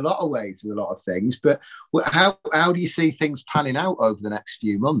in a lot of ways with a lot of things, but how do you see things panning out over the next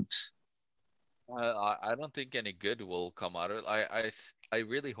few months? I don't think any good will come out of it. I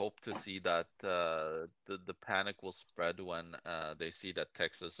really hope to see that the panic will spread when they see that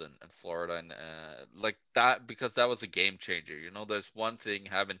Texas and Florida and like that, because that was a game changer. There's one thing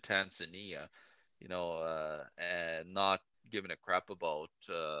having Tanzania, and not giving a crap about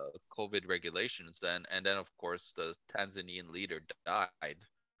COVID regulations. And then of course the Tanzanian leader died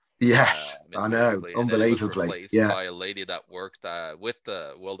Yes, I know, mysteriously, and then he was unbelievably. replaced Yeah, by a lady that worked with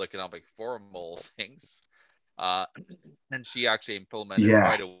the World Economic Forum, all things. Uh, and she actually implemented yeah.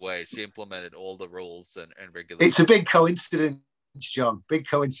 right away. She implemented all the rules and It's a regulations. big coincidence, John. Big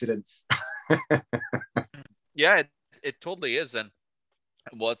coincidence. Yeah, it totally is. And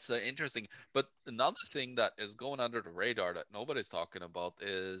what's interesting, but another thing that is going under the radar that nobody's talking about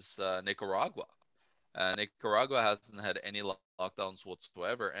is Nicaragua. Nicaragua hasn't had any lockdowns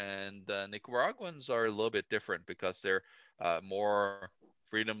whatsoever, and Nicaraguans are a little bit different because they're more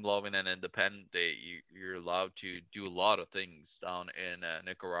freedom-loving and independent. You're allowed to do a lot of things down in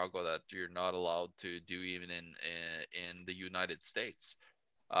Nicaragua that you're not allowed to do even in the United States.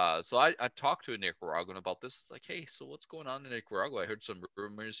 So I talked to a Nicaraguan about this, like, hey, so what's going on in Nicaragua? I heard some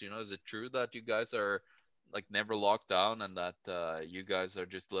rumors. Is it true that you guys are like never locked down and that you guys are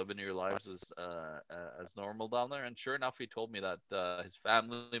just living your lives as normal down there? And sure enough, he told me that his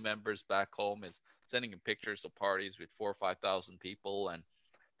family members back home is sending him pictures of parties with 4 or 5 thousand people, and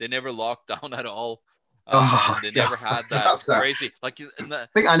they never locked down at all. Oh, And they God, never had that I crazy, like, think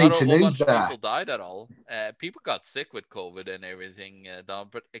I not need a to whole move bunch of there. people died at all. People got sick with COVID and everything down,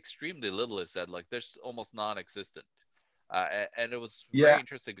 but extremely little is said. Like, there's almost non-existent. And it was very Yeah.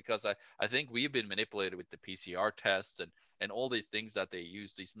 interesting because I think we've been manipulated with the PCR tests and all these things that they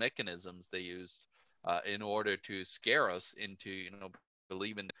use, these mechanisms they use in order to scare us into,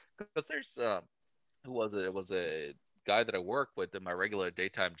 believing. Because there's who was it? It was a guy that I work with in my regular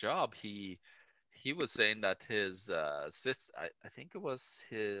daytime job. He was saying that his sis, I think it was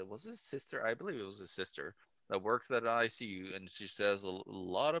his sister. I believe it was his sister that worked at an ICU, and she says a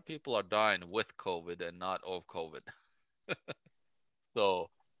lot of people are dying with COVID and not of COVID. So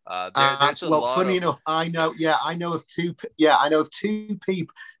there's a Well, lot funny of, enough, I yeah. know. Yeah, I know of two. Yeah, I know of two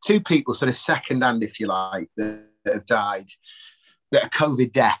people, sort of second hand, if you like, that have died, that are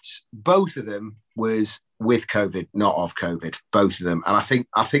COVID deaths. Both of them was with COVID, not of COVID. Both of them, and I think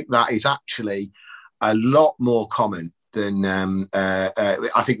that is actually a lot more common than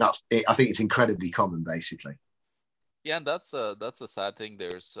I think that's. I think it's incredibly common, basically. Yeah, and that's a sad thing.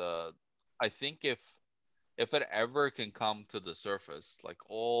 There's I think if it ever can come to the surface, like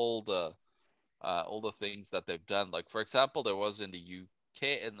all the things that they've done. Like, for example, there was in the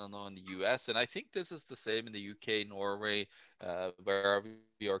UK and no, in the US, and I think this is the same in the UK, Norway, wherever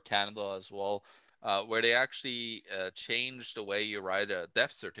you are, Canada as well, where they actually changed the way you write a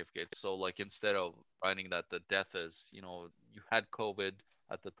death certificate. So, like, instead of writing that the death is, you had COVID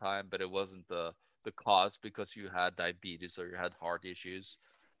at the time, but it wasn't the cause because you had diabetes or you had heart issues.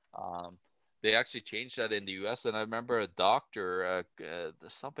 Um, they actually changed that in the U.S. And I remember a doctor,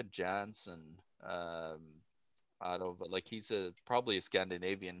 something Jansen, um, out of, like, he's probably a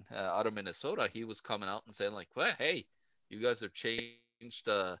Scandinavian out of Minnesota. He was coming out and saying, like, well, hey, you guys have changed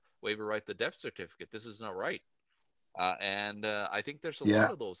way we write the death certificate. This is not right. And I think there's a lot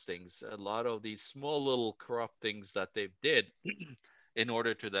Yeah. of those things, a lot of these small little corrupt things that they did in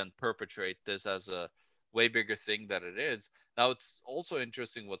order to then perpetrate this as a way bigger thing that it is. Now it's also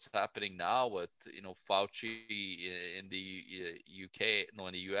interesting what's happening now with Fauci in the UK, no,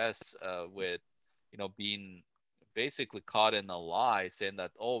 in the US, with being basically caught in a lie, saying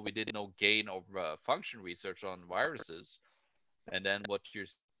that, oh, we did no gain of function research on viruses, and then what you're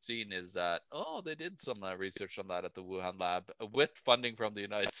seeing is that, oh, they did some research on that at the Wuhan lab with funding from the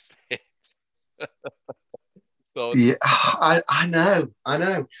United States. So Yeah, I know,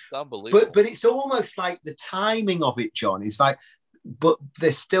 it's but unbelievable. it's almost like the timing of it, John. Is like but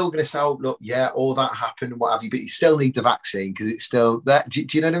they're still going to say, oh, look, yeah, all that happened and what have you, but you still need the vaccine because it's still that. Do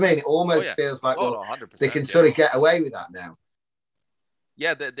you know what I mean? It almost feels like, well, no, they can 100%, sort of get away with that now.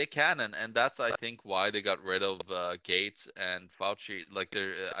 Yeah, they can, and that's I think why they got rid of Gates and Fauci. Like,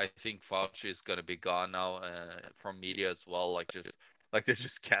 I think Fauci is gonna be gone now from media as well. Like they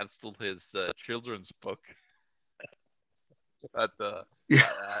just canceled his children's book at, uh, Yeah.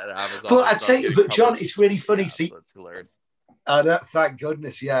 at Amazon. But It's I'd not say, getting but John, coverage. it's really funny. Yeah, See, that's hilarious. thank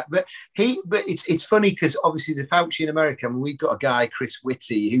goodness, yeah. But it's funny because obviously the Fauci in America, I mean, we've got a guy, Chris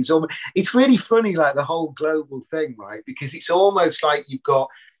Whitty, who's almost, it's really funny, like the whole global thing, right? Because it's almost like you've got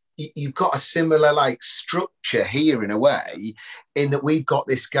a similar like structure here in a way, in that we've got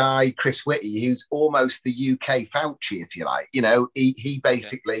this guy, Chris Whitty, who's almost the UK Fauci, if you like. You know, he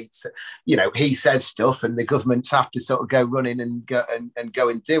basically, you know, he says stuff and the governments have to sort of go running and go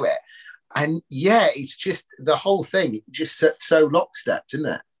and do it. And yeah, it's just the whole thing just so lockstep, isn't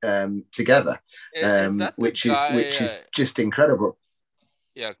it? Together, Is that the which guy? is just incredible.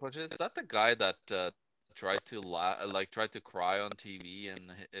 Yeah, coach, is that the guy that tried to cry on TV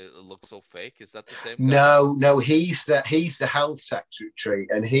and it looks so fake? Is that the same guy? No, he's the health secretary,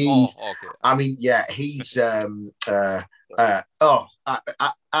 and Oh, he's, okay. I mean, yeah, he's yeah.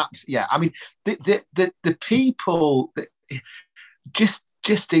 I mean, the people that just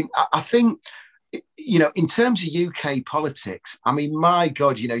in, I think, you know, in terms of UK politics, I mean, my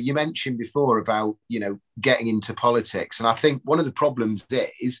God, you know, you mentioned before about, you know, getting into politics. And I think one of the problems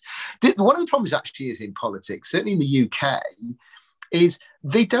one of the problems actually is in politics, certainly in the UK, is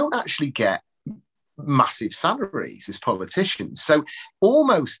they don't actually get massive salaries as politicians. So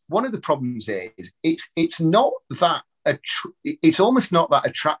almost one of the problems is it's not that it's almost not that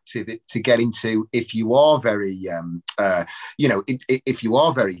attractive to get into if you are very you know, if you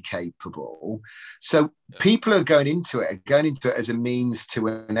are very capable. So people are going into it as a means to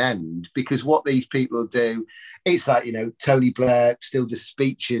an end, because what these people do, it's like, you know, Tony Blair still does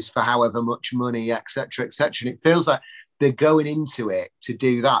speeches for however much money, etc., etc., and it feels like they're going into it to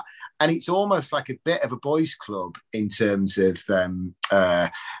do that. And it's almost like a bit of a boys' club in terms of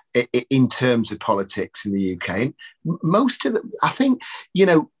politics in the UK. Most of them, I think, you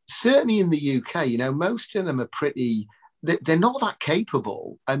know, certainly in the UK, you know, most of them are pretty. They're not that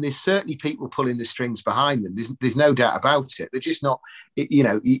capable, and there's certainly people pulling the strings behind them. There's no doubt about it. They're just not. You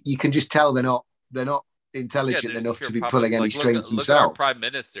know, you can just tell they're not intelligent enough to be pulling any strings look at our themselves. prime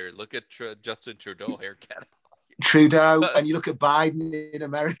minister. Look at Justin Trudeau here, Canada. Trudeau, and you look at Biden in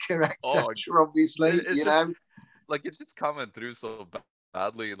America, etc. Obviously, you know, like it's just coming through so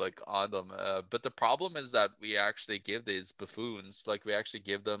badly, like on them. But the problem is that we actually give these buffoons, like we actually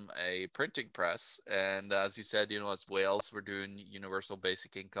give them a printing press. And as you said, you know, as Wales, we're doing universal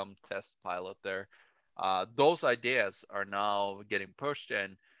basic income test pilot there. Those ideas are now getting pushed,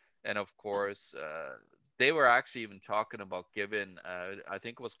 and of course, they were actually even talking about giving, I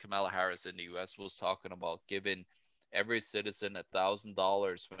think it was Kamala Harris in the US was talking about giving every citizen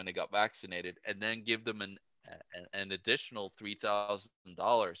 $1,000 when they got vaccinated, and then give them an additional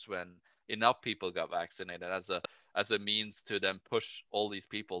 $3,000 when enough people got vaccinated, as a means to then push all these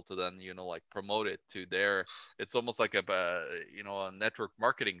people to then, you know, like promote it to their. It's almost like you know, a network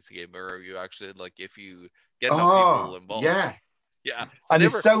marketing scheme where you actually, like, if you get enough people involved. Yeah. Yeah. So And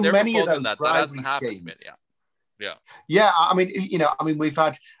there's so they're many of proposing those that hasn't bribery happened. schemes. Yeah. I mean, you know, I mean, we've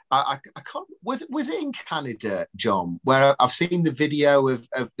had. I can't. Was it in Canada, John, where I've seen the video of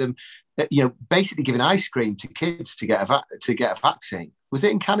them, you know, basically giving ice cream to kids to get a vaccine. Was it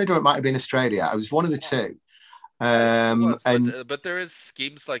in Canada or it might have been Australia? It was one of the two. But there is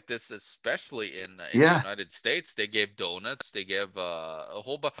schemes like this, especially in the United States. They gave donuts, they gave a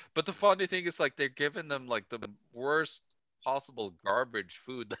whole bunch. But the funny thing is, like, they're giving them like the worst possible garbage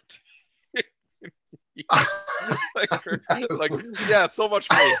food that. like yeah, so much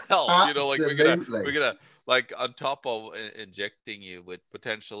for your health. You know, like we're gonna like, on top of injecting you with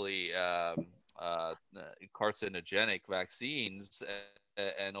potentially carcinogenic vaccines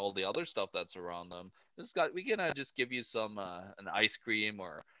and all the other stuff that's around them. We're gonna just give you some an ice cream,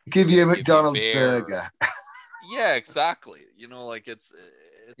 or give you a McDonald's burger. Yeah, exactly. You know, like it's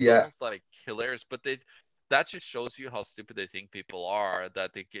almost like hilarious, but that just shows you how stupid they think people are,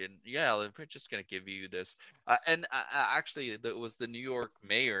 that they can, we're just going to give you this. And actually, it was the New York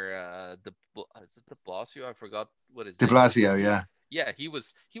mayor, is it de Blasio? I forgot what his name is. De Blasio, yeah. Yeah, he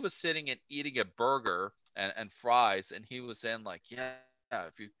was sitting and eating a burger and fries, and he was saying, like,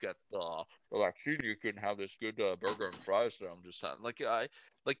 if you get the vaccine, you can have this good burger and fries. So I'm just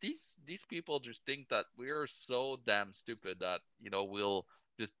like these people just think that we're so damn stupid that, you know, we'll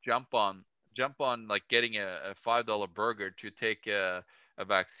just jump on jump on like getting a $5 burger to take a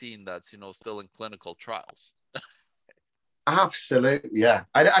vaccine that's still in clinical trials. Absolutely, yeah.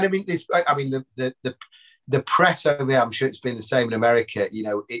 And I mean, this. I mean, the press over here, I'm sure it's been the same in America.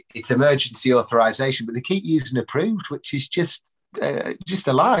 It's emergency authorization, but they keep using approved, which is just a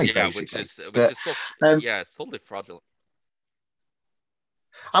lie, Yeah, which basically. is But so um, yeah, it's totally fraudulent.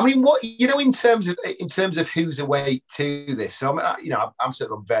 I mean, what in terms of who's awake to this. So I'm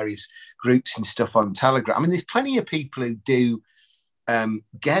sort of on various groups and stuff on Telegram. I mean, there's plenty of people who do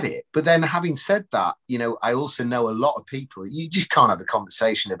get it. But then, having said that, I also know a lot of people. You just can't have a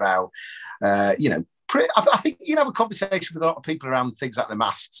conversation about, uh, you know, I think you can have a conversation with a lot of people around things like the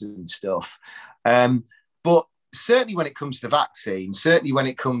masks and stuff. But certainly when it comes to vaccine, certainly when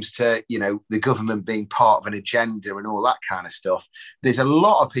it comes to, the government being part of an agenda and all that kind of stuff, there's a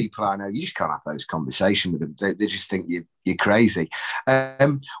lot of people I know, you just can't have those conversations with them. They just think you're crazy.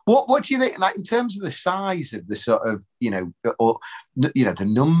 What do you think, like in terms of the size of the sort of, or, the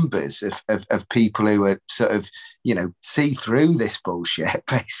numbers of people who are sort of, see through this bullshit,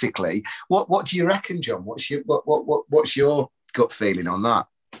 basically. What do you reckon, John? What's your gut feeling on that?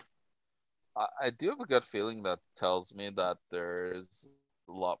 I do have a gut feeling that tells me that there's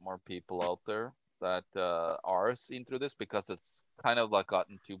a lot more people out there that are seeing through this, because it's kind of like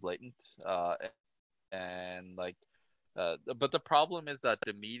gotten too blatant. And like, but the problem is that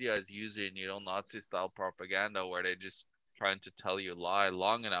the media is using, Nazi style propaganda, where they just trying to tell you a lie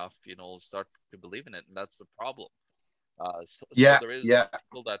long enough, start to believe in it, and that's the problem. So Yeah, there is yeah,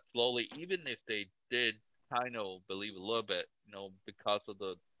 people that slowly, even if they did kind of believe a little bit, because of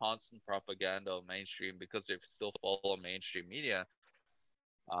the constant propaganda of mainstream, because they still follow mainstream media,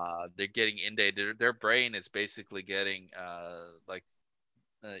 they're getting inundated. Their brain is basically getting like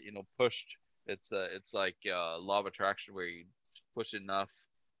pushed. It's like law of attraction, where you push enough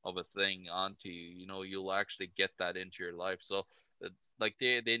of a thing onto you, you'll actually get that into your life. So like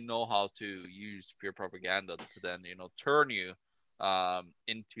they know how to use pure propaganda to then turn you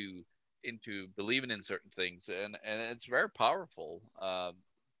into believing in certain things, and it's very powerful.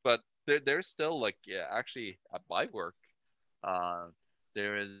 But there's still, like, yeah, actually at my work, uh,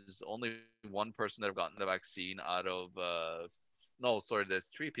 there is only one person that have gotten the vaccine out of no, sorry, there's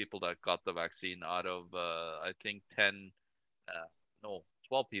three people that got the vaccine out of I think 10, no,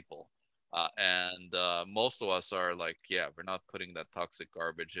 12 people. And most of us are like, yeah, we're not putting that toxic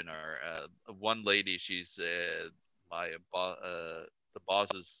garbage in our. One lady, she's the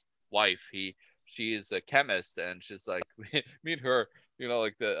boss's wife. She is a chemist, and she's like, me and her,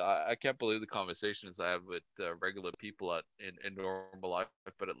 like I can't believe the conversations I have with regular people in normal life.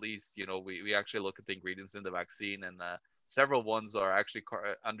 But at least, we actually look at the ingredients in the vaccine, and several ones are actually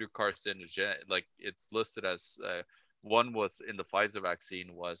under carcinogen. Like, it's listed as one was in the Pfizer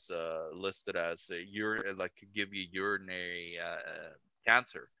vaccine, was listed as like could give you urinary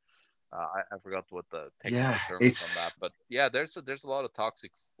cancer. I forgot what the yeah. technical term is on that, It's but yeah, there's a lot of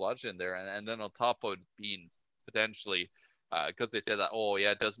toxic sludge in there, and then on top of it being potentially, because they say that, oh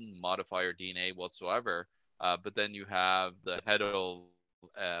yeah, it doesn't modify your DNA whatsoever, but then you have the head of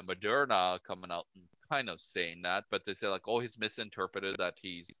Moderna coming out and kind of saying that, but they say like, oh, he's misinterpreted that,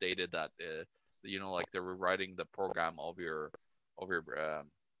 he stated that like they're rewriting the program of your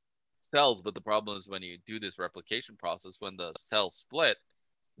cells. But the problem is, when you do this replication process, when the cells split,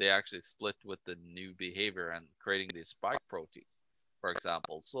 they actually split with the new behavior and creating the spike protein, for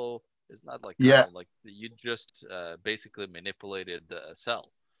example. So it's not like kind yeah. of like you just basically manipulated the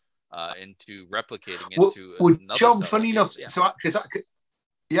cell into replicating Well, into well, another John. cell Funny again. enough, Yeah. so because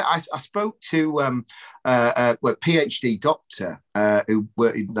yeah, I spoke to well, PhD doctor who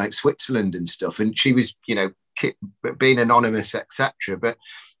worked in like Switzerland and stuff, and she was, being anonymous, etc., but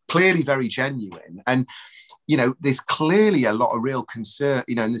clearly very genuine. And there's clearly a lot of real concern,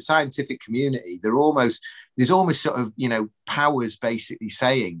 in the scientific community. There's almost sort of, powers basically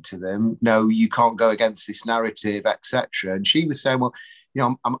saying to them, no, you can't go against this narrative, etc. And she was saying, well,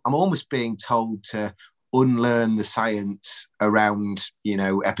 I'm almost being told to unlearn the science around,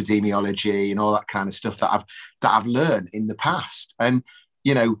 epidemiology and all that kind of stuff that I've learned in the past. And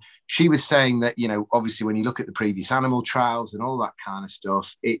she was saying that, obviously when you look at the previous animal trials and all that kind of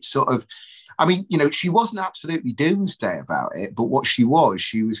stuff, it's sort of, I mean, she wasn't absolutely doomsday about it, but what she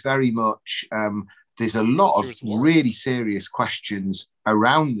was very much, there's a lot She of was worried. really serious questions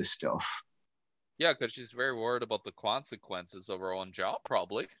around the stuff. Yeah, because she's very worried about the consequences of her own job,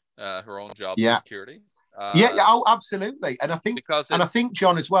 probably her own job Yeah. security. Yeah. Oh, absolutely. And I think, Because and I think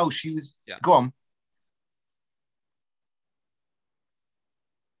John as well, she was, yeah. go on.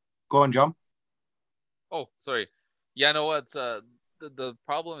 Go on, John. Oh, sorry. Yeah, no, it's the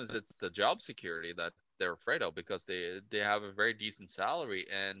problem is it's the job security that they're afraid of, because they have a very decent salary,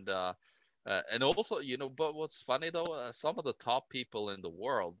 and also, but what's funny though, some of the top people in the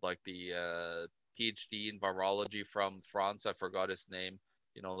world, like the PhD in virology from France, I forgot his name,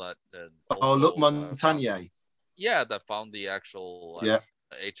 that Oh, look, also found, Montagnier. yeah, that found the actual Yeah,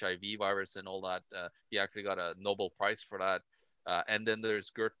 HIV virus and all that. He actually got a Nobel Prize for that. And then there's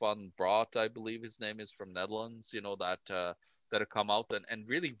Gert van Braat, I believe his name is, from Netherlands, that have come out and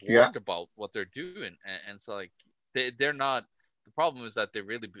really yeah, warned about what they're doing. And so, like, they're not. The problem is that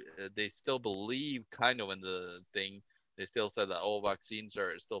they still believe kind of in the thing. They still said that all vaccines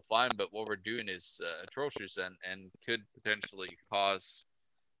are still fine, but what we're doing is atrocious and could potentially cause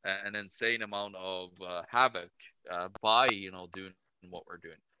an insane amount of havoc by doing what we're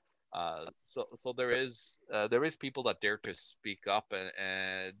doing. So there is people that dare to speak up,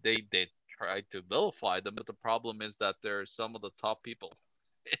 and they try to vilify them, but the problem is that there are some of the top people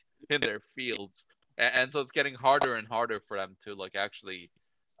in their fields, and so it's getting harder and harder for them to like actually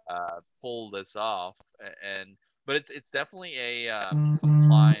pull this off. And but it's definitely a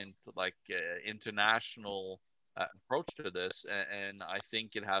compliant, like international approach to this, and I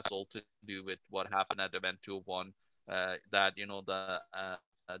think it has all to do with what happened at Event 201, that the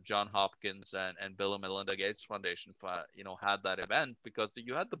John Hopkins and Bill and Melinda Gates Foundation had that event, because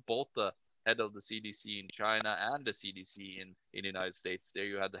you had both the head of the CDC in China and the CDC in the United States there.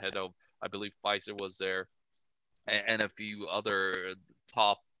 You had the head of, I believe, Pfizer was there, and a few other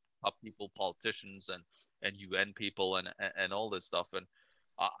top people, politicians and UN people and all this stuff. And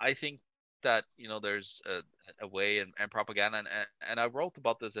I think that there's a way, and propaganda, and I wrote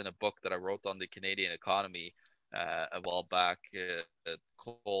about this in a book that I wrote on the Canadian economy a while back,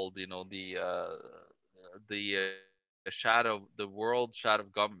 called the world shadow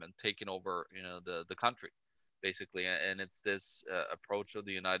government taking over the country, basically. And it's this approach of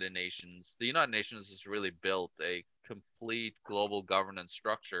the United Nations. The United Nations has really built a complete global governance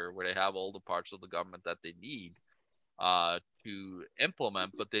structure where they have all the parts of the government that they need to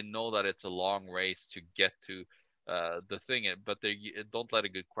implement, but they know that it's a long race to get to the thing. But they don't let a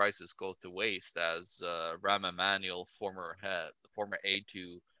good crisis go to waste, as Rahm Emanuel, former uh, aide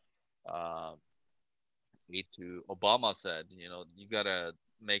to Obama, said. You gotta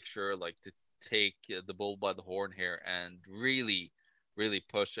make sure, like, to take the bull by the horn here and really, really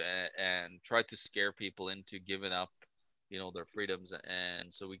push and try to scare people into giving up their freedoms,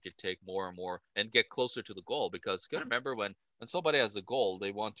 and so we could take more and more and get closer to the goal. Because you gotta remember, when somebody has a goal,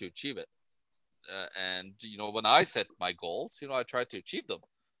 they want to achieve it. And when I set my goals, I try to achieve them.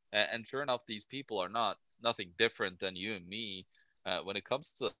 And sure enough, these people are nothing different than you and me when it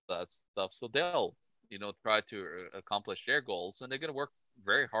comes to that stuff. So they'll try to accomplish their goals, and they're going to work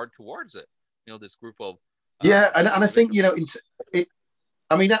very hard towards it. This group of yeah. And I think individuals. it,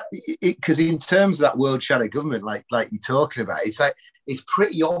 I mean, because in terms of that world shadow government, like you're talking about, it's like it's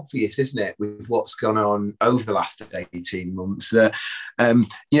pretty obvious, isn't it, with what's gone on over the last 18 months, that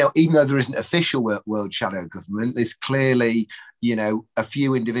even though there isn't official world shadow government, there's clearly a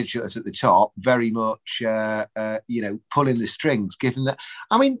few individuals at the top very much pulling the strings. Given that,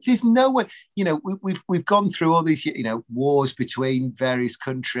 I mean, there's no way. We've gone through all these wars between various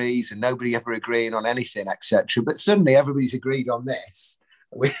countries and nobody ever agreeing on anything, etc. But suddenly everybody's agreed on this.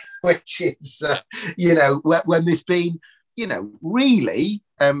 Which is, when there's been, really,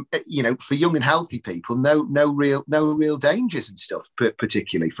 for young and healthy people, no real dangers and stuff,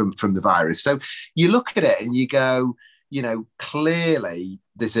 particularly from the virus. So you look at it and you go, clearly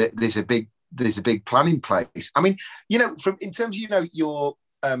there's a big plan in place. I mean, from in terms of your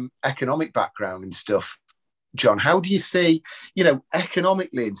economic background and stuff, John, how do you see,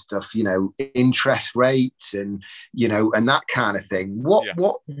 economically and stuff, interest rates and, and that kind of thing?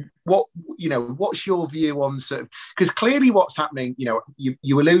 What's your view on sort of, because clearly what's happening,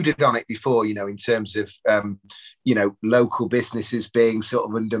 you alluded on it before, in terms of, local businesses being sort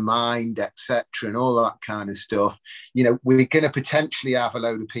of undermined, etc., and all that kind of stuff. We're going to potentially have a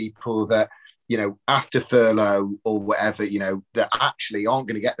load of people that, after furlough or whatever, that actually aren't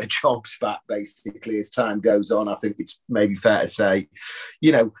going to get their jobs back, basically, as time goes on. I think it's maybe fair to say,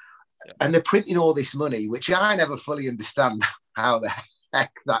 and they're printing all this money, which I never fully understand how the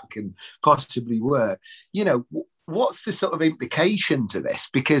heck that can possibly work. What's the sort of implication to this?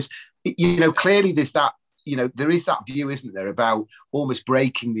 Because, clearly there's that, there is that view, isn't there, about almost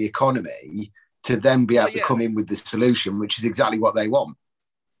breaking the economy to then be able to come in with the solution, which is exactly what they want.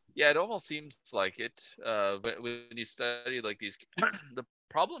 Yeah, it almost seems like it when you study like these the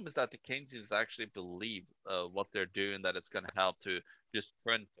problem is that the Keynesians actually believe what they're doing, that it's going to help to just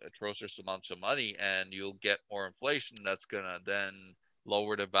print atrocious amounts of money, and you'll get more inflation that's going to then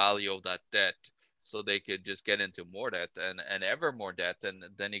lower the value of that debt, so they could just get into more debt and ever more debt. And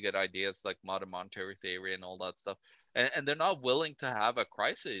then you get ideas like modern monetary theory and all that stuff. And they're not willing to have a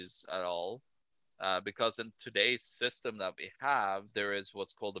crisis at all, because in today's system that we have, there is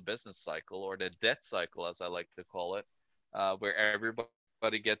what's called the business cycle, or the debt cycle, as I like to call it, where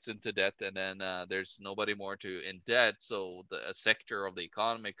everybody gets into debt, and then there's nobody more to in debt. So a sector of the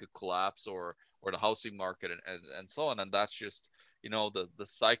economy could collapse, or the housing market, and so on. And that's just, the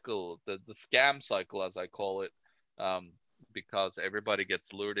cycle, the scam cycle, as I call it, um, because everybody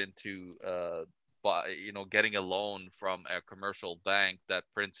gets lured into by getting a loan from a commercial bank that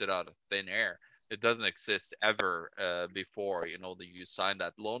prints it out of thin air. It doesn't exist ever before you sign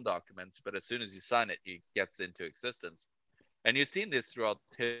that loan documents, but as soon as you sign it, it gets into existence. And you've seen this throughout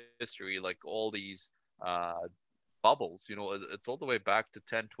history, like all these uh, bubbles. It's all the way back to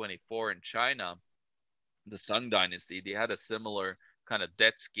 1024 in China, the Sung Dynasty. They had a similar kind of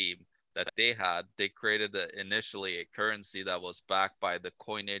debt scheme that they had. They created initially a currency that was backed by the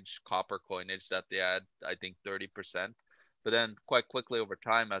coinage, copper coinage that they had, I think 30%. But then quite quickly over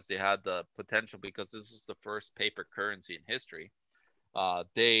time, as they had the potential, because this is the first paper currency in history,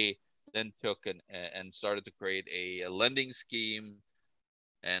 they then took and started to create a lending scheme.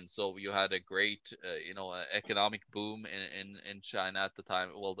 And so you had a great, economic boom in China at the time.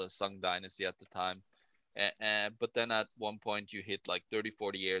 Well, the Sung Dynasty at the time. But then at one point you hit like 30,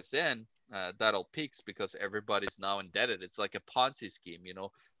 40 years in, that all peaks because everybody's now indebted. It's like a Ponzi scheme.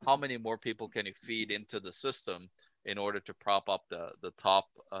 How many more people can you feed into the system in order to prop up the top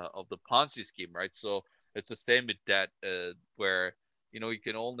of the Ponzi scheme, right? So it's the same with debt, where you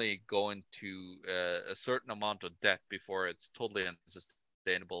can only go into a certain amount of debt before it's totally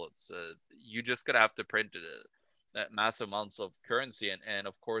unsustainable. It's you just gonna have to print massive amounts of currency, and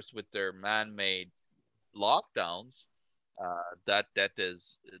of course with their man-made lockdowns, that debt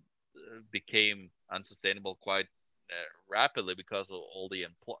is became unsustainable quite rapidly because of all the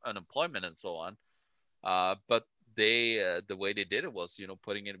unemployment and so on. But the way they did it was,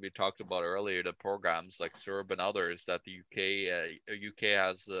 putting in, we talked about earlier, the programs like SURB and others that the UK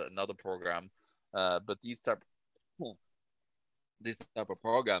has another program, but these type of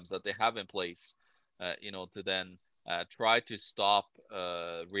programs that they have in place, to then try to stop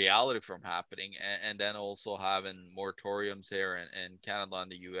reality from happening, and then also having moratoriums here in Canada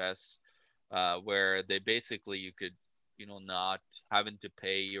and the US, where they basically, you could, not having to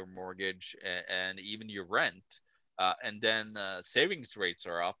pay your mortgage and even your rent. And then savings rates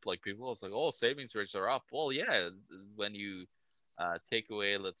are up. Like people are like, oh, savings rates are up. Well, yeah, when you take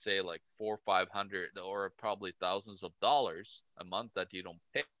away, let's say, like 400, 500, or probably thousands of dollars a month that you don't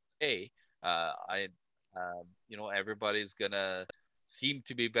pay, everybody's gonna seem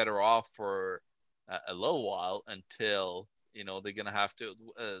to be better off for a little while until they're gonna have to.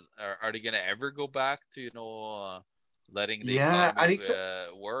 Are they gonna ever go back to letting the Yeah, and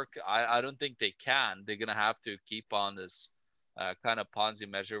economy work? I don't think they can. They're gonna have to keep on this kind of Ponzi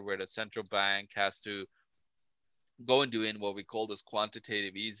measure where the central bank has to go and doing what we call this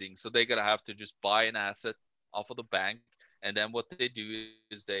quantitative easing. So they're gonna have to just buy an asset off of the bank, and then what they do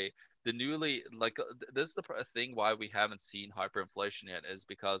is the newly, like, this is the thing why we haven't seen hyperinflation yet, is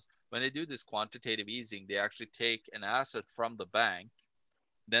because when they do this quantitative easing, they actually take an asset from the bank.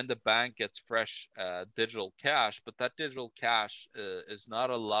 Then the bank gets fresh digital cash, but that digital cash is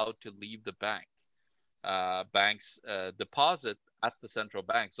not allowed to leave the bank. Banks deposit at the central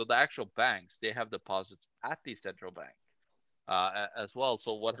bank. So the actual banks, they have deposits at the central bank as well.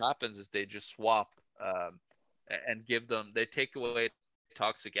 So what happens is they just swap, and give them, they take away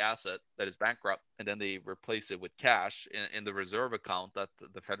toxic asset that is bankrupt, and then they replace it with cash in the reserve account at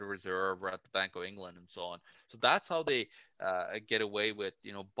the Federal Reserve or at the Bank of England and so on. So that's how they get away with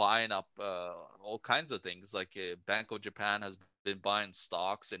buying up all kinds of things. Like Bank of Japan has been buying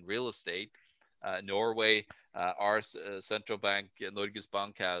stocks and real estate. Norway, our central bank, Norges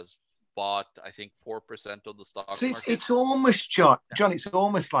Bank, has bought, I think, 4% of the stock so market. it's almost, John, it's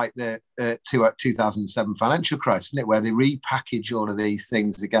almost like the 2007 financial crisis, isn't it, where they repackage all of these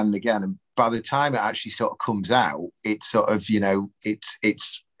things again and again, and by the time it actually sort of comes out, it's sort of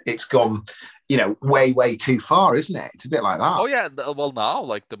it's gone way too far, isn't it? It's a bit like that. Oh yeah, well, now,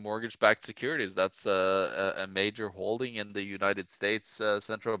 like the mortgage-backed securities, that's a major holding in the United States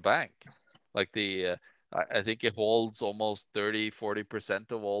central bank. Like I think it holds almost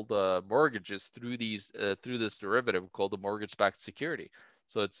 30-40% of all the mortgages through this derivative called the mortgage-backed security.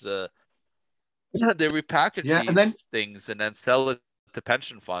 So it's they repackage Yeah, and then these things and then sell it the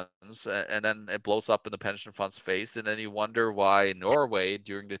pension funds, and then it blows up in the pension funds face, and then you wonder why Norway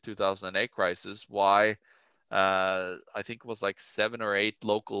during the 2008 crisis, why I think it was like 7 or 8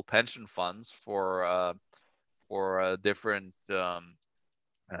 local pension funds for different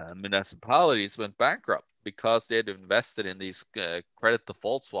municipalities went bankrupt because they had invested in these credit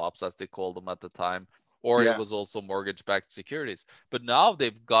default swaps, as they called them at the time, or it Yeah. was also mortgage-backed securities. But now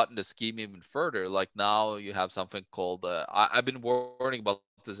they've gotten the scheme even further. Like now you have something called, I've been warning about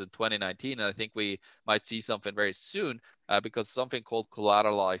this in 2019, and I think we might see something very soon, because something called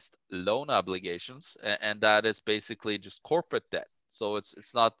collateralized loan obligations, and that is basically just corporate debt. So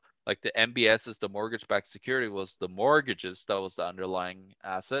it's not like the MBS is the mortgage-backed security, was the mortgages that was the underlying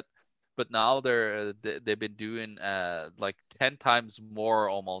asset, but now they've been doing like 10 times more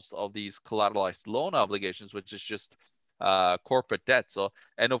almost of these collateralized loan obligations, which is just corporate debt. So,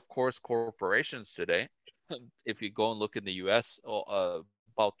 and of course corporations today, if you go and look in the US,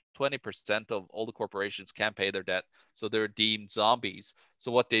 about 20% of all the corporations can't pay their debt, so they're deemed zombies.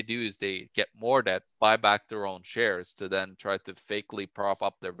 So what they do is they get more debt, buy back their own shares to then try to fakely prop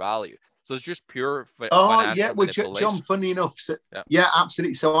up their value. So it's just pure Oh yeah, financial well, John. manipulation. Funny enough, so, Yeah. yeah,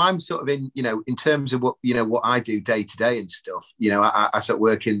 absolutely. So I'm sort of in, in terms of what I do day to day and stuff. I sort of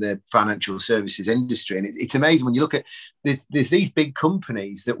work in the financial services industry, and it's amazing when you look at there's these big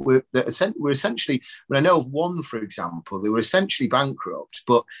companies that were essentially. When I know of one, for example, they were essentially bankrupt,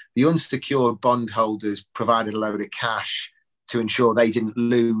 but the unsecured bondholders provided a load of cash to ensure they didn't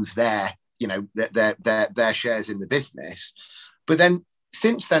lose their shares in the business. But then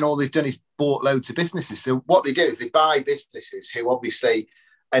since then, all they've done is bought loads of businesses. So what they do is they buy businesses who obviously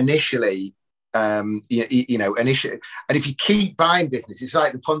initially, initially, and if you keep buying businesses, it's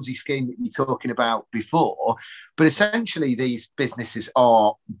like the Ponzi scheme that you're talking about before. But essentially, these businesses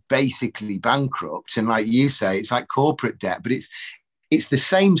are basically bankrupt, and like you say, it's like corporate debt, but it's the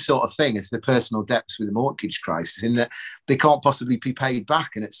same sort of thing as the personal debts with the mortgage crisis, in that they can't possibly be paid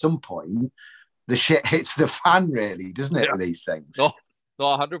back, and at some point, the shit hits the fan, really, doesn't it? Yeah. With these things. No,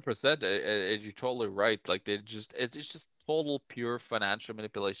 no, 100%. You're totally right. Like it's just total pure financial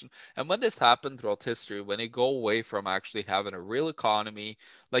manipulation. And when this happened throughout history, when you go away from actually having a real economy,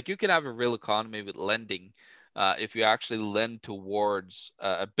 like you can have a real economy with lending, if you actually lend towards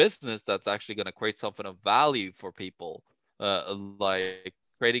a business that's actually going to create something of value for people, like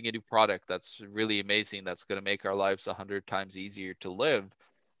creating a new product that's really amazing, that's going to make our lives 100 times easier to live,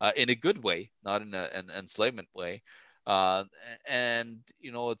 in a good way, not in an enslavement way. uh, and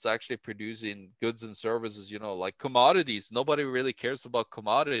it's actually producing goods and services, like commodities. Nobody really cares about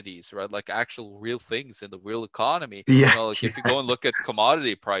commodities, right? Like actual real things in the real economy. Yeah, Like if you yeah. go and look at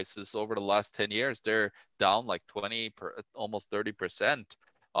commodity prices over the last 10 years, they're down like almost 30%,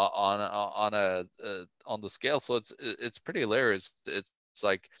 on the scale. So it's pretty hilarious. It's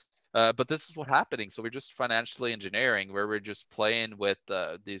like, but this is what's happening. So we're just financially engineering, where we're just playing with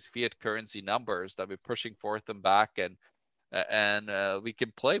these fiat currency numbers that we're pushing forth and back, and we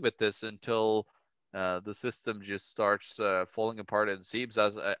can play with this until the system just starts falling apart at the seams.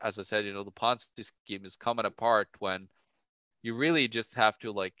 As I said, the Ponzi scheme is coming apart when you really just have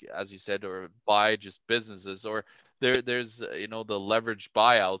to, like as you said, or buy just businesses, or there's the leveraged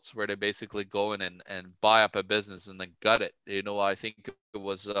buyouts where they basically go in and buy up a business and then gut it. I think it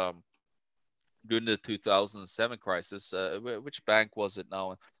was during the 2007 crisis. Which bank was it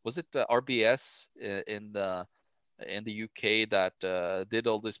now? Was it RBS in the UK that did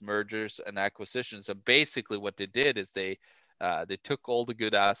all these mergers and acquisitions? And basically, what they did is they took all the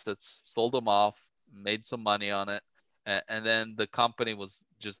good assets, sold them off, made some money on it, and then the company was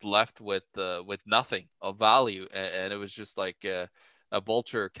just left with nothing of value, and it was just like a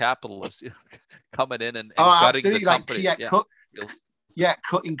vulture capitalist coming in and Oh, gutting the absolutely. Like, companies. yeah, Yeah.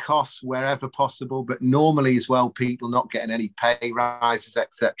 cutting costs wherever possible, but normally as well, people not getting any pay rises,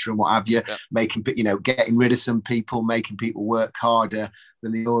 etc., and what have you, Yeah. making getting rid of some people, making people work harder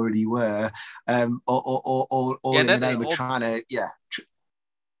than they already were, or Yeah, all and in the then name of trying to,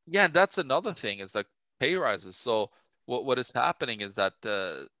 yeah, that's another thing, is like pay rises. So what is happening is that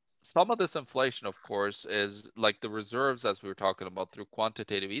some of this inflation, of course, is like the reserves, as we were talking about through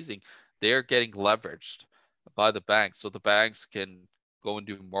quantitative easing, they're getting leveraged by the banks. So the banks can go and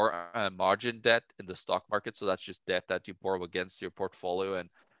do more margin debt in the stock market. So that's just debt that you borrow against your portfolio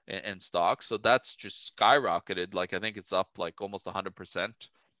and stocks. So that's just skyrocketed. Like I think it's up like almost 100%,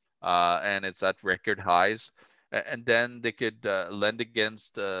 and it's at record highs. And then they could lend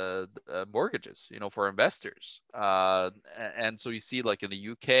against mortgages, for investors. And so you see, like in the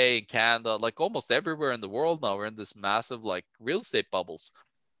UK and Canada, like almost everywhere in the world now, we're in this massive like real estate bubbles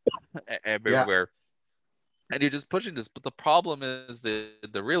yeah. everywhere. and you're just pushing this. But the problem is the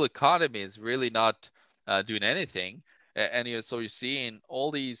real economy is really not doing anything. And so you're seeing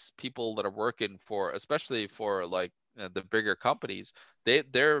all these people that are working for, especially for like the bigger companies,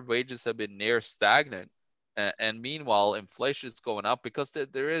 their wages have been near stagnant. And meanwhile, inflation is going up because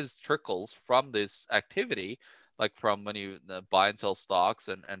there is trickles from this activity, like from when you buy and sell stocks,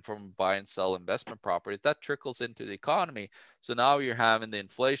 and from buy and sell investment properties, that trickles into the economy. So now you're having the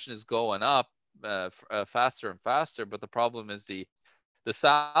inflation is going up faster and faster, but the problem is the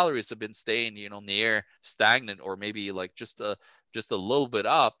salaries have been staying, near stagnant, or maybe like just a little bit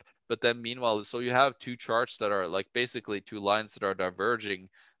up. But then meanwhile, so you have two charts that are like basically two lines that are diverging.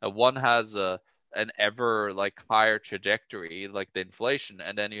 One has an ever like higher trajectory, like the inflation,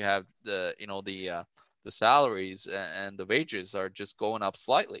 and then you have the salaries and the wages are just going up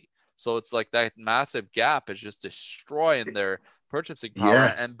slightly. So it's like that massive gap is just destroying their purchasing power.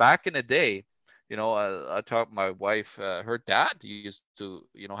 Yeah. And back in the day, I talked my wife, her dad used to,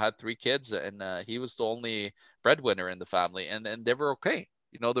 had three kids, and he was the only breadwinner in the family, and they were okay.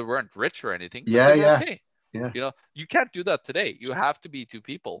 They weren't rich or anything, but they Yeah. were Yeah. okay. Yeah. You can't do that today. You have to be two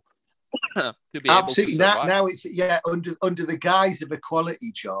people to be able to Absolutely. Now, survive. now it's under the guise of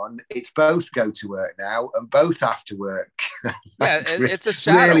equality, John. It's both go to work now, and both have to work. Yeah, Like, it's a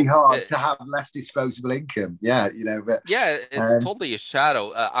really shadow. hard to have less disposable income. Yeah, but Yeah, it's um, totally a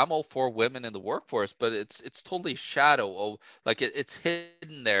shadow. I'm all for women in the workforce, but it's totally a shadow of, like, it's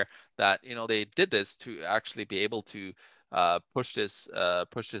hidden there that they did this to actually be able to push this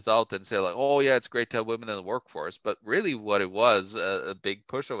out and say like, oh yeah, it's great to have women in the workforce. But really, what it was, a big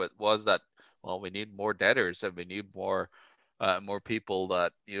push of it was that, well, we need more debtors, and we need more people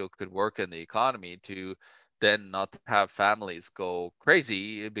that could work in the economy to then not have families go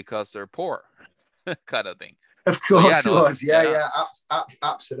crazy because they're poor, kind of thing. of So yeah, course it no, was. Yeah, yeah, yeah,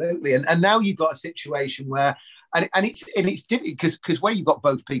 absolutely. And now you've got a situation where, and it's difficult because where you've got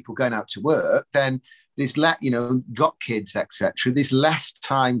both people going out to work, then there's got kids, etc. There's less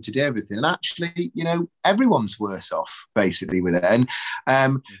time to do everything, and actually, everyone's worse off basically with it. And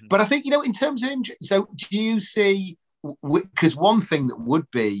hmm but I think in terms of so do you see? Because one thing that would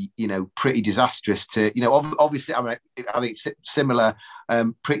be pretty disastrous to obviously I think it's similar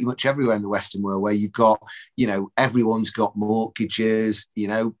pretty much everywhere in the Western world where you've got everyone's got mortgages.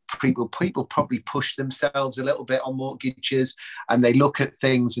 People probably push themselves a little bit on mortgages, and they look at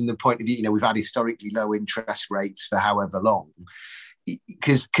things in the point of view. We've had historically low interest rates for however long.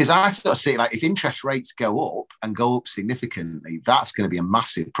 Because I sort of see it like if interest rates go up and go up significantly, that's going to be a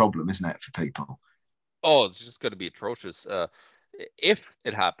massive problem, isn't it, for people? Oh, it's just going to be atrocious. If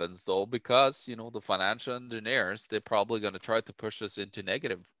it happens though, because the financial engineers, they're probably going to try to push us into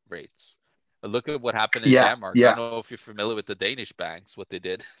negative rates. Look at what happened in Yeah, Denmark. I don't yeah, know if you're familiar with the Danish banks. What they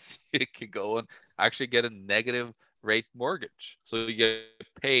did is you could go and actually get a negative rate mortgage, so you get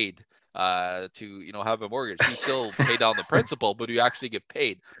paid to have a mortgage. You still pay down the principal, but you actually get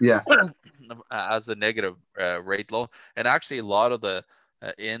paid yeah, as a negative rate loan. And actually, a lot of the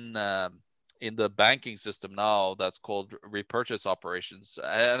uh, in um, in the banking system now, that's called repurchase operations.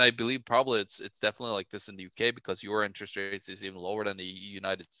 And I believe probably it's definitely like this in the UK, because your interest rates is even lower than the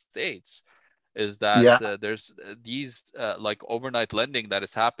United States. Is that yeah, there's these like overnight lending that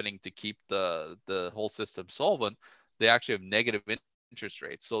is happening to keep the whole system solvent. They actually have negative interest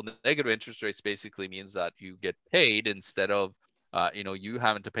rates. So the negative interest rates basically means that you get paid instead of you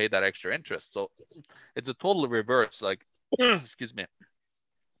having to pay that extra interest. So it's a total reverse. Like excuse me,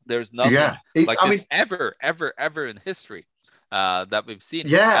 there's yeah. nothing It's, like I this mean, ever in history that we've seen.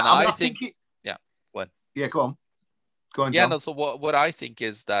 yeah, And I mean, I I think, think it, yeah, what? yeah, go on, Yeah, John. no. So what I think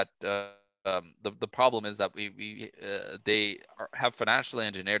is that the problem is that they have financially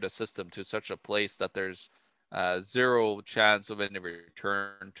engineered a system to such a place that there's zero chance of any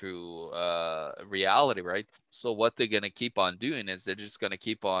return to reality, right? So what they're gonna keep on doing is they're just gonna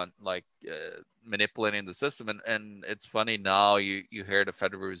keep on like manipulating the system. And it's funny now, you hear the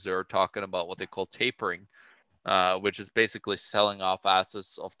Federal Reserve talking about what they call tapering, which is basically selling off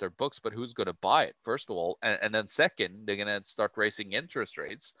assets off their books. But who's going to buy it, first of all? And then second, they're going to start raising interest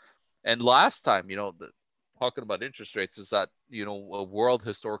rates. And last time, talking about interest rates, is that, a world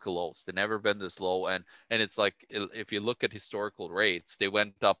historical lows. They've never been this low. And it's like, if you look at historical rates, they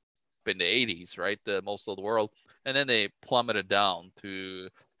went up in the 80s, right? Most of the world. And then they plummeted down to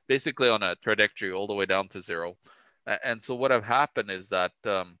basically on a trajectory all the way down to zero. And so what have happened is that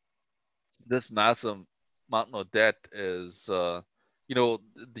this massive mountain of debt is, you know,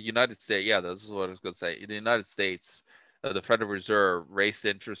 the United States. Yeah, this is what I was going to say. In the United States, the Federal Reserve raised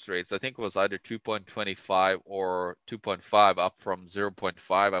interest rates. I think it was either 2.25 or 2.5, up from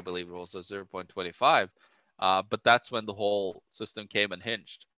 0.5. I believe it was a 0.25. But that's when the whole system came and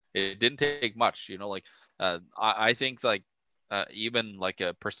hinged. It didn't take much, like I think like even like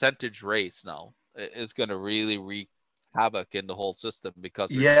a percentage raise now is going to really wreak havoc in the whole system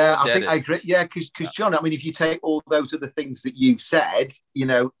because we're so Yeah, I think indebted. I agree. Yeah, because John, I mean, if you take all those other things that you've said,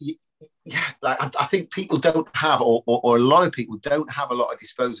 yeah, like I think people don't have, or a lot of people don't have a lot of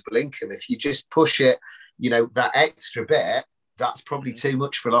disposable income. If you just push it, that extra bit, that's probably too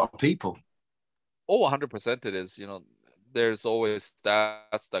much for a lot of people. Oh, 100% it is. There's always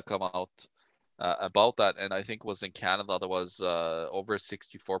stats that come out about that, and I think it was in Canada there was over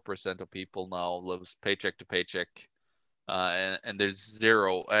 64% of people now lives paycheck to paycheck, and there's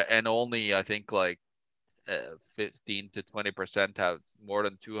zero, and only I think like 15 to 20% have more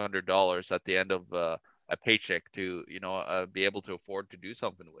than $200 at the end of a paycheck to be able to afford to do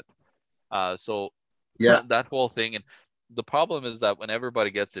something with. So Yeah, that whole thing, and the problem is that when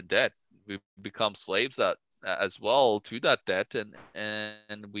everybody gets in debt, we become slaves as well to that debt,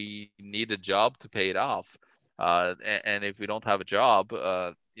 and we need a job to pay it off. And if we don't have a job,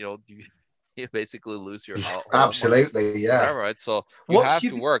 you basically lose your home or absolutely. Yeah. whatever, right? So you What's have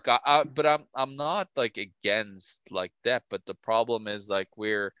your to work. But I'm not like against like debt, but the problem is like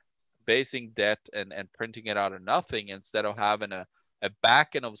we're basing debt and printing it out of nothing instead of having a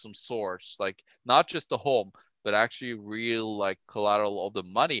back end of some sorts, like not just the home, but actually real like collateral of the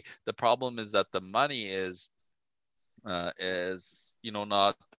money. The problem is that the money is not a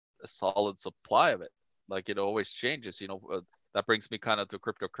solid supply of it. Like it always changes. That brings me kind of to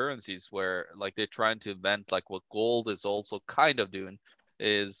cryptocurrencies, where like they're trying to invent like what gold is also kind of doing,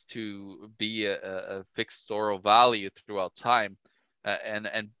 is to be a fixed store of value throughout time, and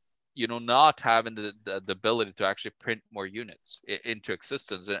not having the ability to actually print more units into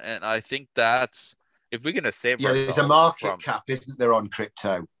existence. And I think that's, if we're going to save Yeah, there's a ourselves market from, cap, isn't there, on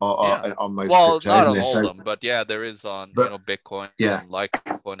crypto yeah, or on most well, crypto, not isn't on there? all of So, them, but yeah, there is on but Bitcoin yeah, and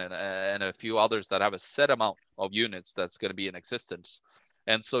Litecoin and a few others that have a set amount of units that's going to be in existence.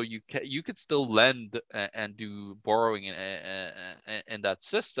 And so you could still lend and do borrowing in that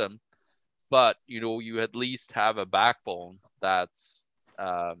system, but you at least have a backbone that's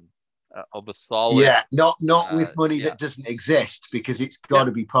of a solid, yeah, not with money yeah, that doesn't exist, because it's got yeah,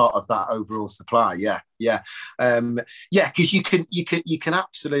 to be part of that overall supply. Yeah, yeah, yeah, because you can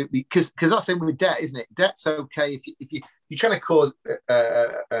absolutely, because that's in with debt, isn't it? Debt's okay if you're trying to cause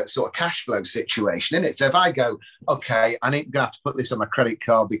a sort of cash flow situation, isn't it? So if I go, okay, I ain't gonna have to put this on my credit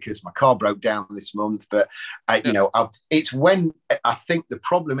card because my car broke down this month, but yeah, it's when I think the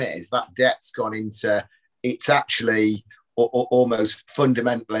problem is that debt's gone into, it's actually almost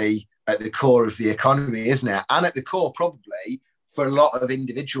fundamentally at the core of the economy, isn't it? And at the core, probably for a lot of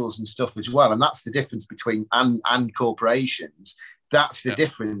individuals and stuff as well. And that's the difference between and corporations. That's the yeah,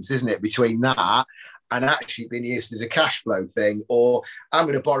 difference, isn't it, between that and actually being used as a cash flow thing, or I'm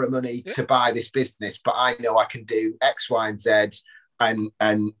going to borrow money yeah, to buy this business, but I know I can do X, Y, and Z, and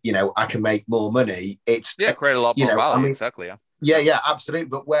I can make more money. It's yeah, create a lot more I value. mean, Exactly. Yeah. yeah, Yeah. yeah, absolutely.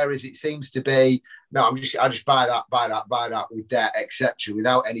 But whereas it seems to be, no, I just buy that with debt, etc.,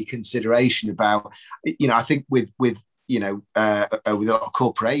 without any consideration about, I think with with a lot of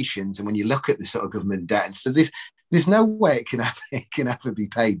corporations, and when you look at the sort of government debt, and so there's no way it can ever be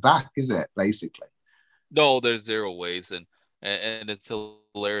paid back, is it? Basically. No, there's zero ways, and it's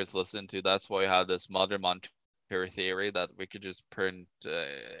hilarious to listen to. That's why I had this modern monetary theory that we could just print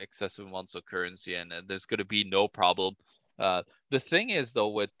excessive amounts of currency, and there's going to be no problem. The thing is, though,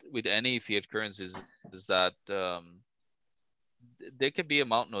 with any fiat currencies, is that there could be a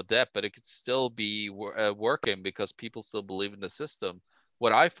mountain of debt, but it could still be working because people still believe in the system.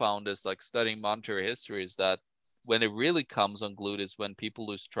 What I found is like studying monetary history is that when it really comes unglued is when people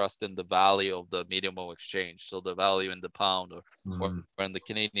lose trust in the value of the medium of exchange. So the value in the pound or Mm. in the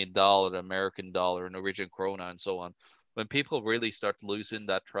Canadian dollar, the American dollar, Norwegian krona, and so on. When people really start losing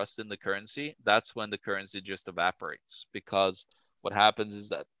that trust in the currency, that's when the currency just evaporates, because what happens is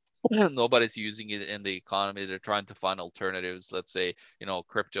that nobody's using it in the economy. They're trying to find alternatives, let's say,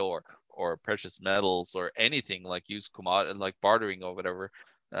 crypto or precious metals or anything like used commodity, like bartering or whatever,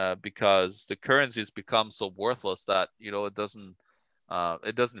 because the currencies become so worthless that it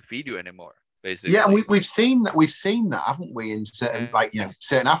doesn't feed you anymore, Yeah, and basically. we've seen that, haven't we, in certain, like, Yeah.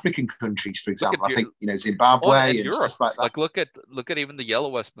 certain African countries, for Look at example. I think, on Zimbabwe and and Europe. stuff like that. Like look at even the Yellow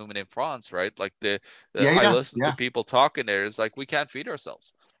West movement in France, right? Like Yeah, I yeah, listen to yeah, people talking there. It's like we can't feed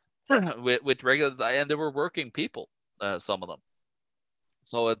ourselves with regular, and they were working people, some of them.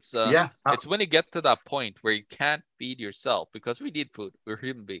 So yeah. it's when you get to that point where you can't feed yourself, because we need food. We're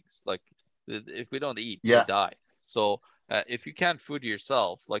human beings. Like if we don't eat, we Yeah, die. So if you can't food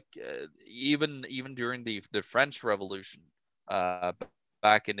yourself, like even during the French Revolution,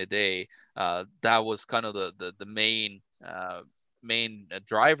 back in the day, that was kind of the main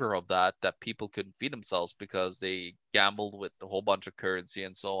driver of that people couldn't feed themselves because they gambled with a whole bunch of currency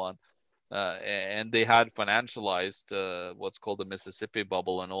and so on. And they had financialized what's called the Mississippi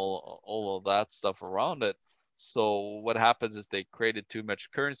bubble and all of that stuff around it. So what happens is they created too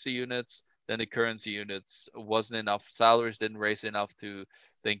much currency units. Then the currency units wasn't enough. Salaries didn't raise enough to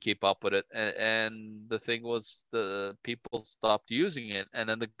then keep up with it. And the thing was, the people stopped using it, and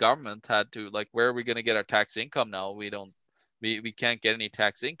then the government had to, like, where are we going to get our tax income now? We can't get any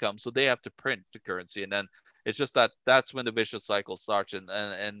tax income, so they have to print the currency, and then it's just that's when the vicious cycle starts.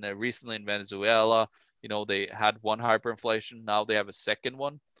 And recently in Venezuela, they had one hyperinflation. Now they have a second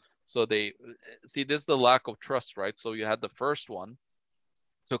one. So they see, this is the lack of trust, right? So you had the first one,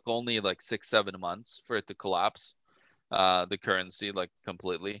 took only like 6-7 months for it to collapse, the currency, like,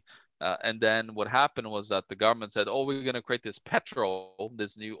 completely. And then what happened was that the government said, "Oh, we're going to create this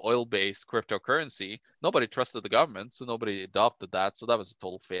this new oil-based cryptocurrency." Nobody trusted the government, so nobody adopted that. So that was a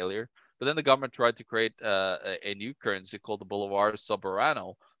total failure. But then the government tried to create a new currency called the Bolivar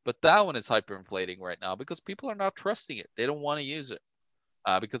Soberano. But that one is hyperinflating right now because people are not trusting it. They don't want to use it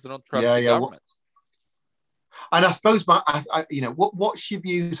because they don't trust Yeah, the yeah. government. And I suppose, what's your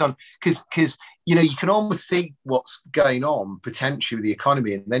views on, because you can almost see what's going on potentially with the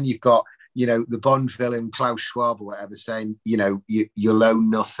economy, and then you've got the Bond villain Klaus Schwab or whatever saying you'll own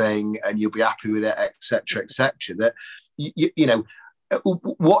nothing and you'll be happy with it, etc., etc. That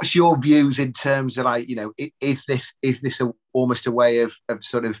what's your views in terms of, like, is this almost a way of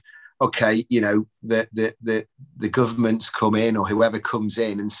sort of, okay, the governments come in, or whoever comes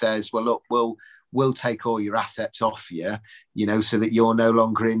in and says, well, look, we'll take all your assets off you, so that you're no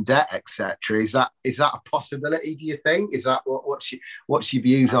longer in debt, etc. Is that a possibility? Do you think? Is that what's your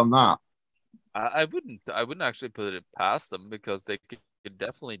views on that? I wouldn't actually put it past them, because they could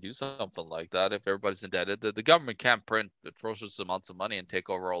definitely do something like that if everybody's indebted. The government can't print atrocious amounts of money and take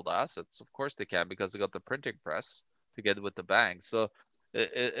over all the assets. Of course they can, because they got the printing press together with the banks. So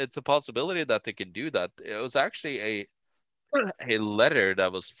it's a possibility that they can do that. It was actually a letter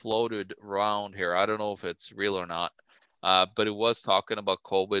that was floated around here. I don't know if it's real or not, but it was talking about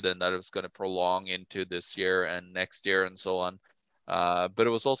COVID and that it was going to prolong into this year and next year and so on. But it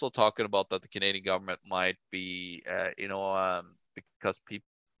was also talking about that the Canadian government might be, because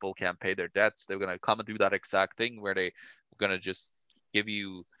people can't pay their debts, they're going to come and do that exact thing where they were going to just give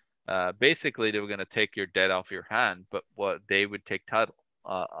you, basically, they were going to take your debt off your hand, but what they would take title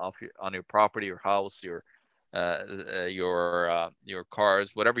on your property, your house, your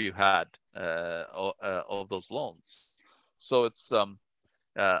cars, whatever you had, of those loans. So it's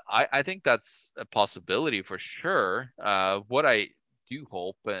I think that's a possibility for sure. What I do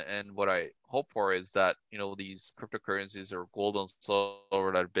hope, and what I hope for, is that these cryptocurrencies or gold and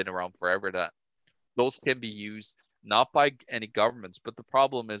silver that have been around forever, that those can be used not by any governments. But the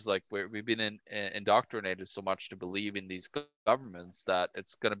problem is, like, we've been indoctrinated so much to believe in these governments that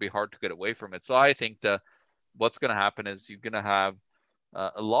it's going to be hard to get away from it. So I think that what's going to happen is you're going to have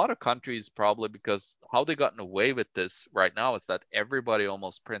a lot of countries, probably because how they gotten away with this right now is that everybody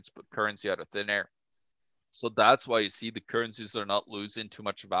almost prints currency out of thin air. So that's why you see the currencies are not losing too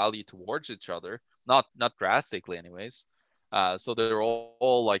much value towards each other, not drastically, anyways. So they're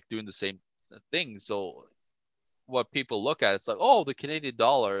all like doing the same thing. So what people look at, it's like, oh, the Canadian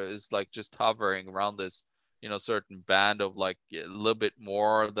dollar is like just hovering around this, certain band of like a little bit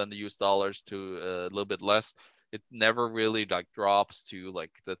more than the US dollars to a little bit less. It never really like drops to,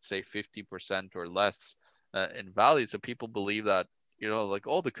 like, let's say 50% or less in value. So people believe that, like,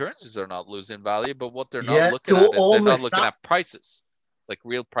 oh, the currencies are not losing value, but what they're not Yeah, looking so at is they're not almost looking that. at prices, like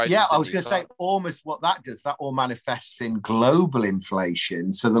real Yeah, prices I in was the going to say, economy. almost what that does, that all manifests in global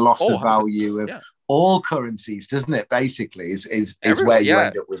inflation. So the loss Oh, of 100%. value of Yeah. all currencies, doesn't it? Basically, is where Everybody, you yeah.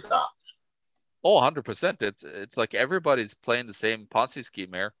 end up with that. Oh, 100%. It's like everybody's playing the same Ponzi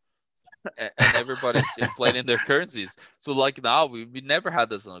scheme here, and everybody's inflating their currencies. So like now we never had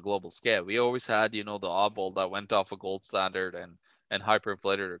this on a global scale. We always had, the oddball that went off a gold standard and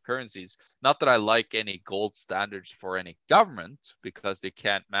hyperinflated their currencies. Not that I like any gold standards for any government, because they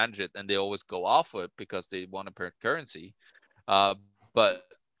can't manage it and they always go off it because they want to print currency. But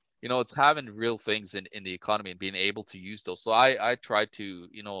it's having real things in the economy and being able to use those. So I try to,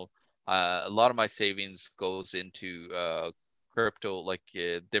 a lot of my savings goes into crypto, like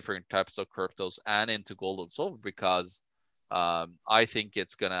different types of cryptos, and into gold and silver, because I think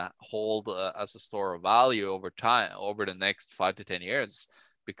it's gonna hold as a store of value over time, over the next 5 to 10 years.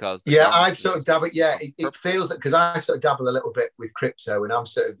 because the Yeah, government I've sort of dabbled. Yeah, it feels like, because I sort of dabble a little bit with crypto, and I'm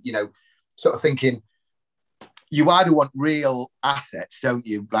sort of, sort of thinking, you either want real assets, don't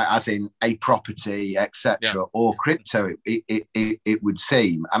you? Like, as in a property, yeah. etc., or crypto. It would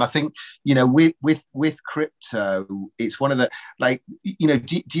seem, and I think, with crypto, it's one of the, like,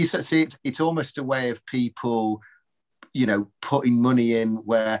 do you sort of see it's almost a way of people, putting money in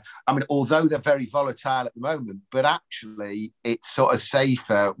where, I mean, although they're very volatile at the moment, but actually it's sort of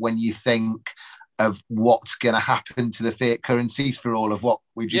safer when you think of what's going to happen to the fiat currencies for all of what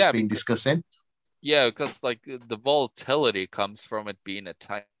we've just been discussing. Yeah, because like the volatility comes from it being a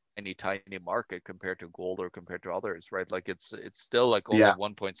tiny market compared to gold or compared to others, right? Like it's still like only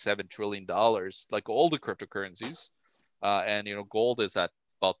 $1.7 trillion, like all the cryptocurrencies, and gold is at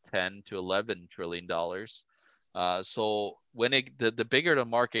about 10 to 11 trillion dollars. So when the bigger the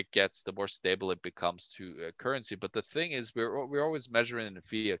market gets, the more stable it becomes to currency. But the thing is, we're always measuring in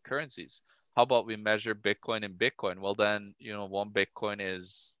fiat currencies. How about we measure Bitcoin in Bitcoin? Well, then one Bitcoin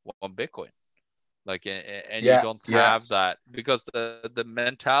is one Bitcoin. Like, and you don't have that, because the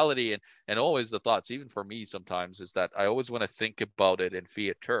mentality and always the thoughts, even for me sometimes, is that I always want to think about it in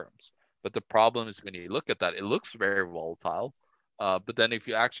fiat terms. But the problem is, when you look at that, it looks very volatile. But then if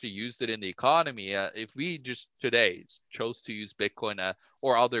you actually used it in the economy, if we just today chose to use Bitcoin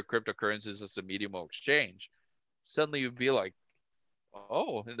or other cryptocurrencies as a medium of exchange, suddenly you'd be like,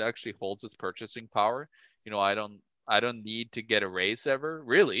 oh, it actually holds its purchasing power. I don't need to get a raise ever,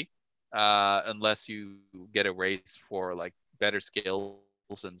 really, unless you get a raise for like better skills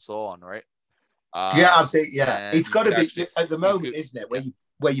and so on, right? Yeah, absolutely. Yeah, And it's you got could to be actually, at the you moment, could, isn't it? yeah,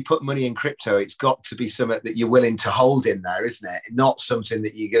 Where you put money in crypto, it's got to be something that you're willing to hold in there, isn't it? Not something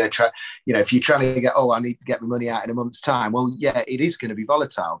that you're going to try. If you're trying to get, I need to get my money out in a month's time. Well, yeah, it is going to be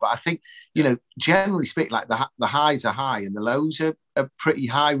volatile. But I think, generally speaking, like the highs are high and the lows are pretty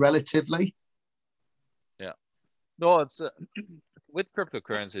high relatively. yeah. No, it's with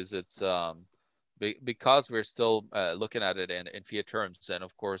cryptocurrencies, it's because we're still looking at it in fiat terms, and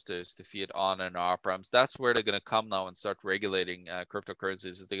of course there's the fiat on and off ramps. That's where they're going to come now and start regulating cryptocurrencies.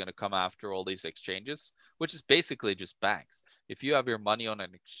 Is they're going to come after all these exchanges, which is basically just banks. If you have your money on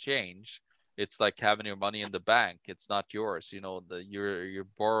an exchange, it's like having your money in the bank. It's not yours. You're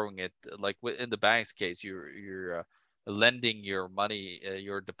borrowing it. Like in the bank's case, you're lending your money,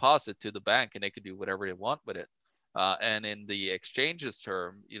 your deposit to the bank, and they can do whatever they want with it. And in the exchanges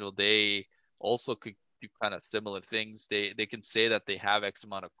term, they also could do kind of similar things. They can say that they have X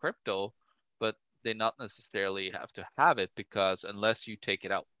amount of crypto, but they not necessarily have to have it, because unless you take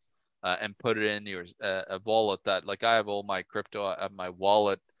it out and put it in your a wallet, that, like, I have all my crypto, I have my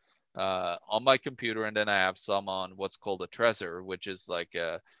wallet on my computer, and then I have some on what's called a Trezor, which is like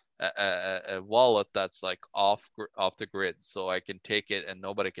a wallet that's like off the grid, so I can take it and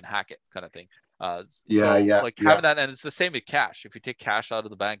nobody can hack it, kind of thing. Like having that, and it's the same with cash. If you take cash out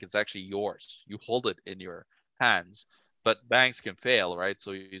of the bank, it's actually yours. You hold it in your hands. But banks can fail, right?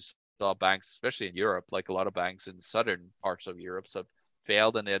 So you saw banks, especially in Europe, like a lot of banks in southern parts of Europe, have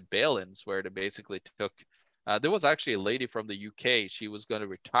failed, and they had bail-ins where they basically took. There was actually a lady from the UK. She was going to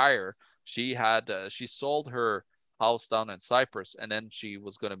retire. She sold her house down in Cyprus, and then she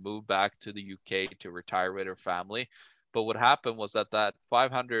was going to move back to the UK to retire with her family. But what happened was that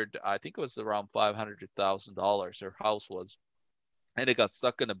 500, I think it was around $500,000 her house was, and it got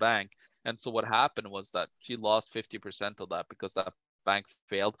stuck in the bank. And so what happened was that she lost 50% of that, because that bank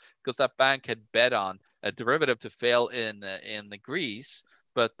failed, because that bank had bet on a derivative to fail in the Greece,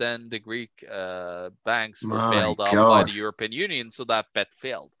 but then the Greek banks were My bailed out by God. the European Union, so that bet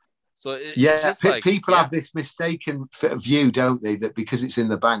failed. So it's Yeah, just like, people have this mistaken view, don't they, that because it's in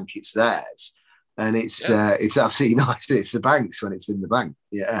the bank, it's theirs, and it's absolutely not. It's the banks when it's in the bank.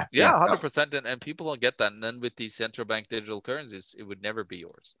 Yeah, 100%, and people don't get that. And then with these central bank digital currencies, it would never be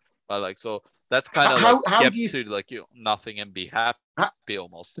yours. But like, so that's kind of like how get do you to like nothing and be happy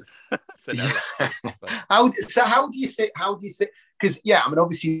almost scenario. How do you say because I mean,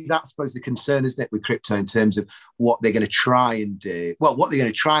 obviously that's, I suppose, the concern, isn't it, with crypto, in terms of what they're going to try and do, what they're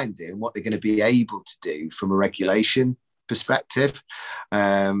going to try and do and what they're going to be able to do from a regulation perspective.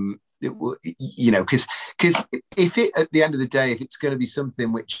 Because if it, at the end of the day, if it's going to be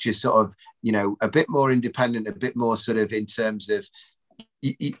something which is sort of, a bit more independent, a bit more sort of in terms of,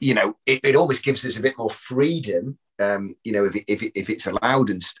 it almost gives us a bit more freedom, if it's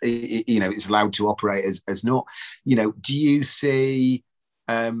allowed, and it's allowed to operate as not, do you see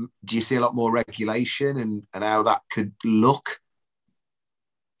a lot more regulation and how that could look?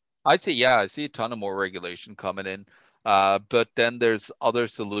 I see a ton of more regulation coming in. But then there's other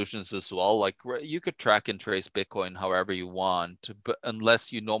solutions as well. Like you could track and trace Bitcoin however you want, but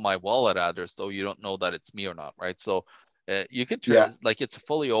unless you know my wallet address, though you don't know that it's me or not, right? So you can Yeah. like it's a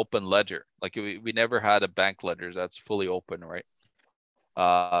fully open ledger. Like we never had a bank ledger that's fully open, right?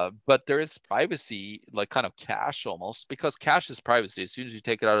 But there is privacy, like kind of cash almost, because cash is privacy. As soon as you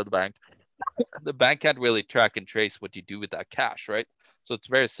take it out of the bank can't really track and trace what you do with that cash, right? So it's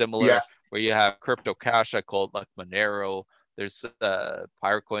very Yeah. similar where you have crypto cash, I call it like Monero. There's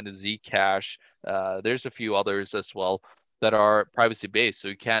Filecoin, the Zcash. There's a few others as well that are privacy based, so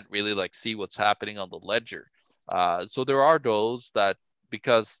you can't really like see what's happening on the ledger. So there are those that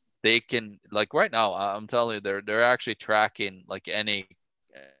because they can like right now, I'm telling you, they're actually tracking like any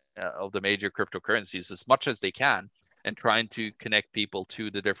of the major cryptocurrencies as much as they can and trying to connect people to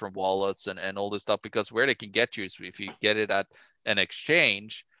the different wallets and all this stuff, because where they can get you is if you get it at an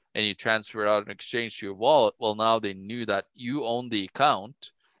exchange and you transfer it out an exchange to your wallet, well, now they knew that you own the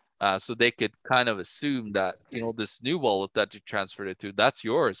account. So they could kind of assume that, this new wallet that you transferred it to, that's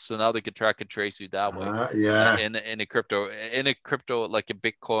yours. So now they could track and trace you that way. Yeah. In a crypto like a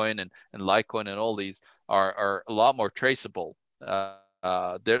Bitcoin and Litecoin and all these are a lot more traceable.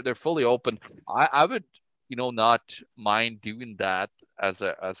 They're fully open. I would not mind doing that as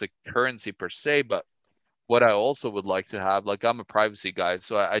a currency per se, but what I also would like to have, like I'm a privacy guy,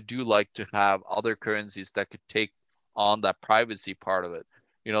 so I do like to have other currencies that could take on that privacy part of it.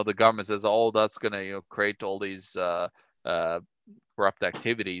 The government says, oh, that's gonna create all these uh, corrupt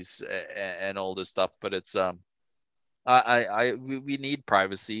activities and all this stuff, but it's we need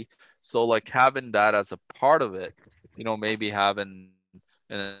privacy, so like having that as a part of it, maybe having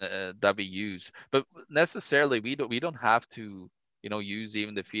that we use, but necessarily we don't have to use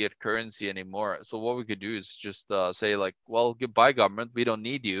even the fiat currency anymore. So what we could do is just say like, well, goodbye government, we don't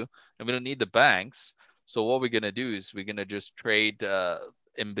need you and we don't need the banks. So what we're going to do is we're going to just trade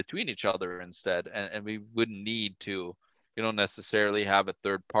in between each other instead, and we wouldn't need to necessarily have a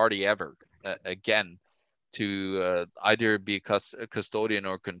third party ever again to either be a custodian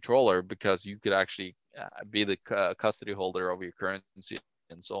or controller, because you could actually be the custody holder of your currency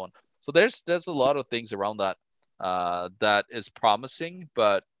and so on. So there's a lot of things around that that is promising,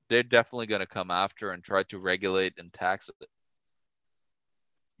 but they're definitely going to come after and try to regulate and tax it.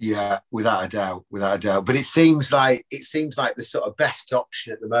 Yeah, without a doubt, without a doubt. But it seems like the sort of best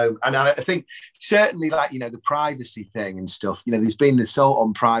option at the moment. And I think certainly, like the privacy thing and stuff. There's been an assault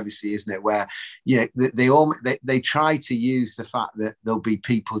on privacy, isn't it? Where they try to use the fact that there'll be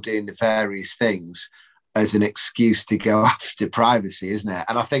people doing the various things as an excuse to go after privacy, isn't it?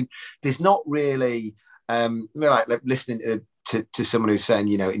 And I think there's not really like listening to someone who's saying,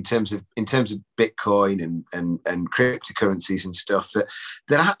 in terms of Bitcoin and cryptocurrencies and stuff, that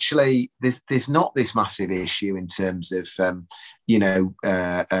actually there's not this massive issue in terms of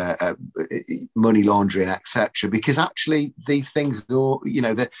money laundering, etc. Because actually these things are,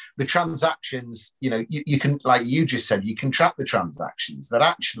 the transactions, you can, like you just said, you can track the transactions. That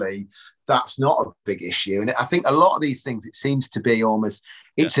actually that's not a big issue. And I think a lot of these things, it seems to be almost,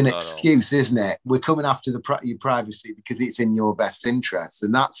 it's an excuse, isn't it? We're coming after your privacy because it's in your best interests.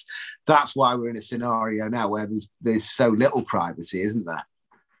 And that's why we're in a scenario now where there's so little privacy, isn't there?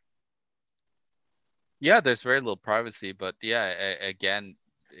 Yeah, there's very little privacy, but yeah, again,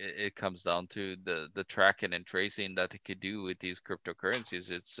 it comes down to the tracking and tracing that they could do with these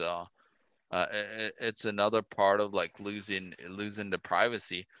cryptocurrencies. It's another part of like losing the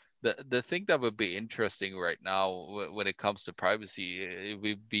privacy. The thing that would be interesting right now when it comes to privacy, it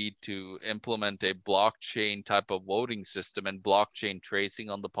would be to implement a blockchain type of voting system and blockchain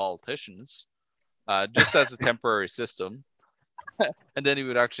tracing on the politicians, just as a temporary system. And then you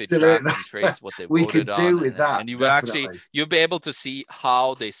would actually track and trace what they We voted could do on, with that, and you would actually definitely. you'd be able to see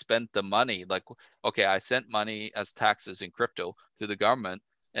how they spent the money. Like, okay, I sent money as taxes in crypto to the government,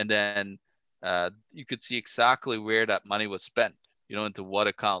 and then you could see exactly where that money was spent. Into what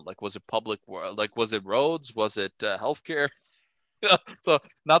account? Like, was it public? Like, was it roads? Was it healthcare? So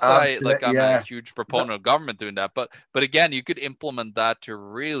not that Absolutely, I'm a yeah. huge proponent of government doing that, but again, you could implement that to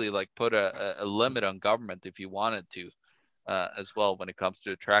really like put a limit on government if you wanted to, as well when it comes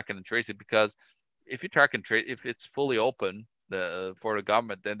to tracking and tracing. Because if you track and trace, if it's fully open for the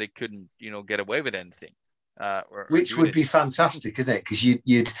government, then they couldn't get away with anything, or Which do would be anything. fantastic, isn't it? Because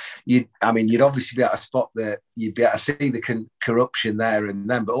you'd obviously be able to spot you'd be able to see the corruption there and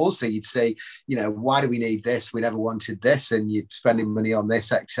then, but also you'd say, why do we need this? We never wanted this, and you're spending money on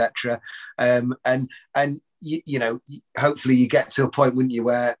this, etc. And hopefully you get to a point, wouldn't you,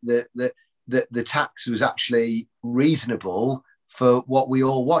 where the tax was actually reasonable for what we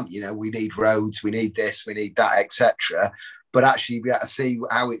all want. We need roads, we need this, we need that, etc. But actually, we have to see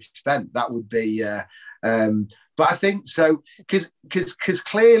how it's spent. That would be. But I think so because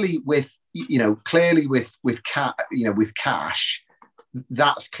clearly with cash,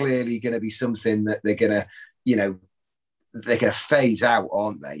 that's clearly going to be something that they're going to phase out,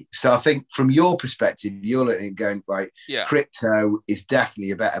 aren't they? So I think from your perspective, you're looking and going, right, crypto is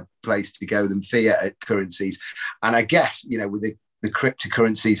definitely a better place to go than fiat currencies. And I guess, with the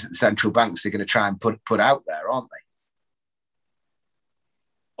cryptocurrencies that the central banks are going to try and put out there, aren't they?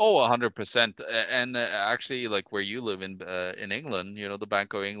 Oh, 100%. And actually, like where you live in England, the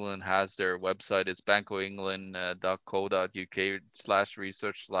Bank of England has their website. It's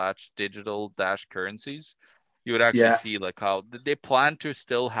bankoengland.co.uk/research/digital-currencies. You would actually see like how they plan to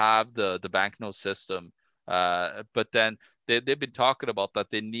still have the banknote system. But then they've been talking about that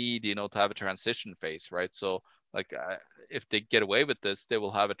they need, to have a transition phase, right? So like if they get away with this, they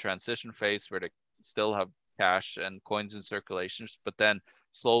will have a transition phase where they still have cash and coins in circulations, but then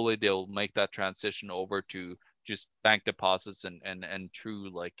slowly they'll make that transition over to just bank deposits and true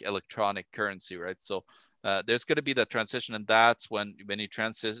like electronic currency, right? So there's going to be that transition, and that's when you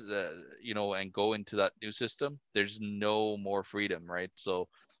transition, and go into that new system, there's no more freedom, right? So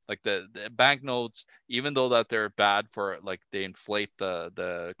like the banknotes, even though that they're bad for like they inflate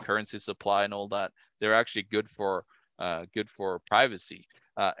the currency supply and all that, they're actually good for privacy.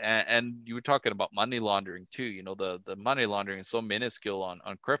 And you were talking about money laundering too. The money laundering is so minuscule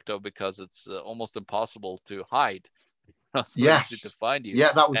on crypto because it's almost impossible to hide. It's so easy to find you.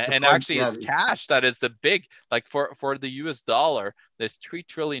 Yeah, that was the and point. Actually, it's cash that is the big, like for the US dollar, there's $3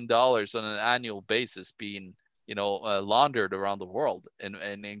 trillion on an annual basis being laundered around the world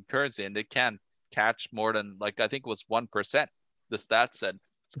in currency, and they can't catch more than, like, I think it was 1%, the stat said.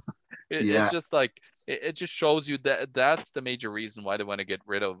 It's just like it just shows you that that's the major reason why they want to get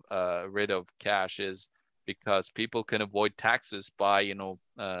rid of cash, is because people can avoid taxes by me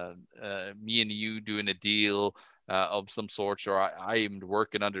and you doing a deal of some sort, or I even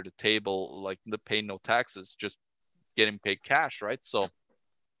working under the table, like paying no taxes, just getting paid cash, right? So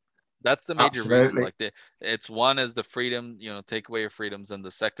that's the major reason. Like it's one is the freedom, take away your freedoms, and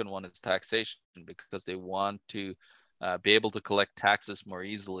the second one is taxation, because they want to be able to collect taxes more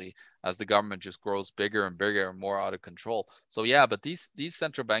easily as the government just grows bigger and bigger and more out of control. So yeah, but these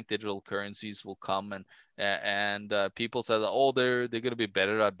central bank digital currencies will come, and people say that, oh, they're going to be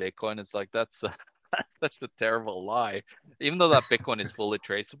better at Bitcoin. It's like that's such a terrible lie. Even though that Bitcoin is fully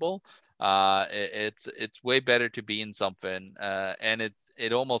traceable, it's way better to be in something, and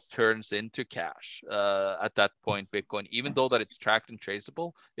it almost turns into cash at that point. Bitcoin, even though that it's tracked and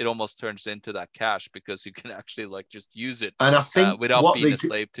traceable, it almost turns into that cash, because you can actually like just use it, and I think without being a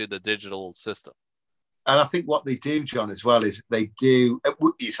slave to the digital system. And I think what they do, John, as well, is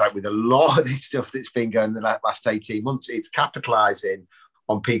it's like with a lot of this stuff that's been going the last 18 months, it's capitalizing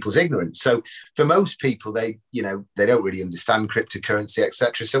on people's ignorance. So for most people, they don't really understand cryptocurrency,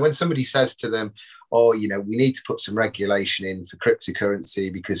 etc. So when somebody says to them, oh, we need to put some regulation in for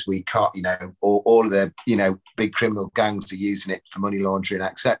cryptocurrency because we can't, all of the, big criminal gangs are using it for money laundering,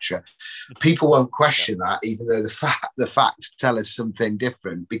 etc. People won't question that, even though the facts tell us something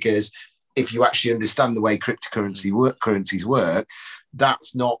different, because if you actually understand the way currencies work,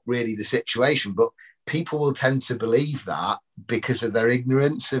 that's not really the situation. But people will tend to believe that because of their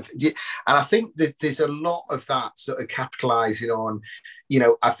ignorance of, and I think that there's a lot of that sort of capitalizing on,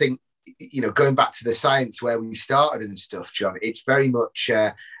 I think, going back to the science where we started and stuff, John, it's very much,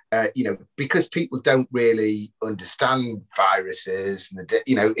 because people don't really understand viruses, and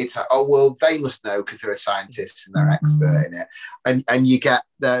it's like, oh well, they must know because they're a scientist and they're expert in it, and you get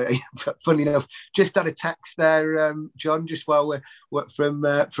funny enough, just had a text there, John, just while we're from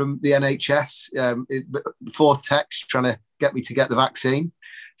the NHS, fourth text trying to get me to get the vaccine,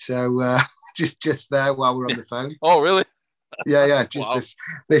 so just there while we're on the phone. Oh really? Yeah, just wow.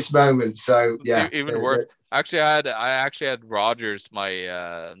 this moment. So yeah, even worse. Actually, I actually had Rogers,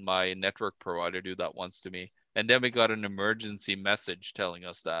 my network provider, do that once to me, and then we got an emergency message telling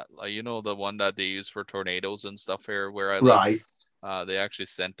us that, like, the one that they use for tornadoes and stuff here where I live. Right. They actually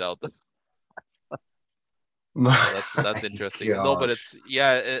sent out the. That's interesting. God. No, but it's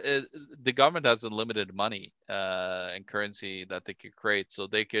the government has unlimited money and currency that they could create, so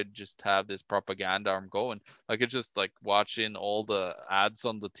they could just have this propaganda arm going. Like it's just like watching all the ads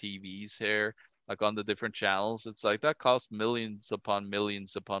on the TVs here, like on the different channels. It's like that costs millions upon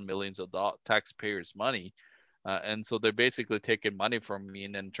millions upon millions of taxpayers' money. And so they're basically taking money from me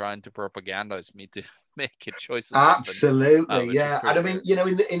and then trying to propagandize me to make a choice. Absolutely, yeah. And I mean,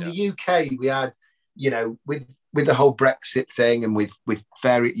 in the UK, we had, with with the whole Brexit thing, and with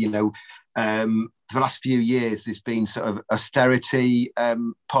very, for the last few years, there's been sort of austerity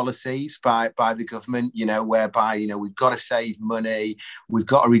policies by the government, whereby we've got to save money, we've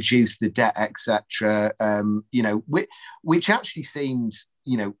got to reduce the debt, etc. Which actually seems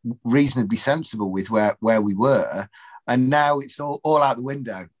reasonably sensible with where we were. And now it's all out the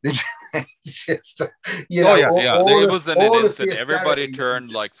window. It's just, It was in an instant. Everybody austerity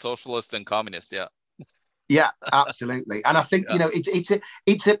turned like socialist and communist. Yeah. Yeah, absolutely. And I think it's a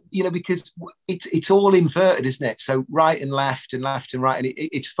because it's all inverted, isn't it? So right and left and right, and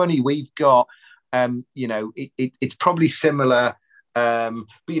it's funny. We've got it's probably similar. But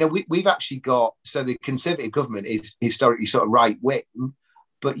we've actually got, so the Conservative government is historically sort of right wing,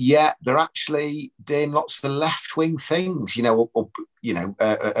 but yet they're actually doing lots of left wing things, what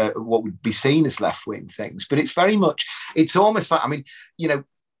would be seen as left wing things. But it's very much, it's almost like,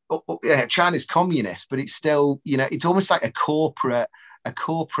 China's communist, but it's still, it's almost like a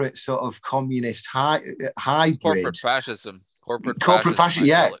corporate sort of communist hybrid. Corporate fascism. Corporate fascism.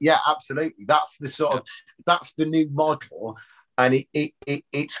 Yeah, absolutely. That's the sort of, that's the new model. And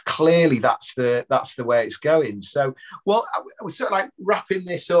it's clearly that's the way it's going. So, well, I was sort of like wrapping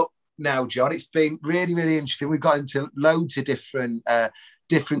this up now, John. It's been really, really interesting. We've got into loads of different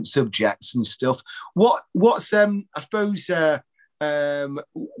subjects and stuff. What's I suppose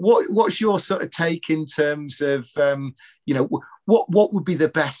what's your sort of take in terms of what would be the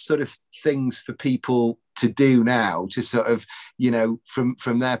best sort of things for people to do now to sort of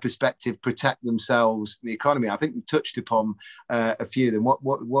from their perspective protect themselves, the economy? I think we touched upon a few of them.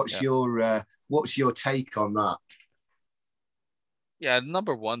 What's your take on that? Yeah,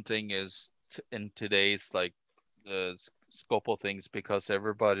 number one thing is in today's like the scope of things, because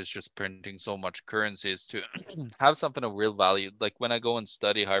everybody's just printing so much currency, is to have something of real value. Like when I go and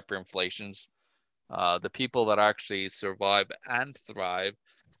study hyperinflations, the people that actually survive and thrive,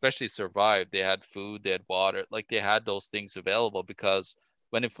 especially survive, they had food, they had water, like they had those things available, because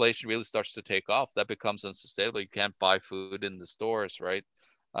when inflation really starts to take off, that becomes unsustainable. You can't buy food in the stores, right?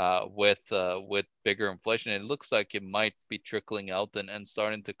 With bigger inflation, it looks like it might be trickling out and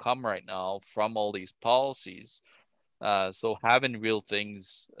starting to come right now from all these policies. So having real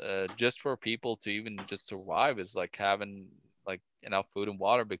things just for people to even just survive is like having like enough food and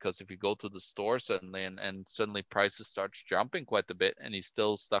water, because if you go to the store suddenly and suddenly prices starts jumping quite a bit and you're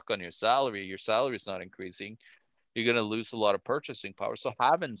still stuck on your salary is not increasing, you're going to lose a lot of purchasing power. So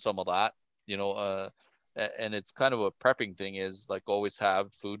having some of that, and it's kind of a prepping thing, is like always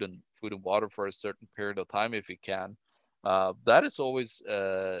have food and water for a certain period of time if you can. That is always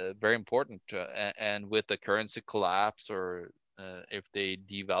very important. And with the currency collapse, or if they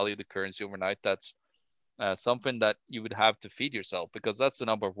devalue the currency overnight, that's something that you would have to feed yourself, because that's the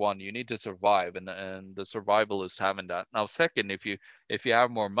number one. You need to survive, and the survival is having that. Now, second, if you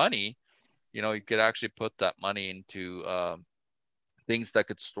have more money, you could actually put that money into things that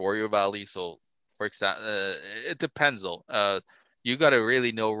could store your value. So, for example, it depends though. You got to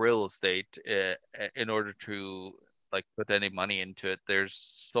really know real estate in order to like put any money into it.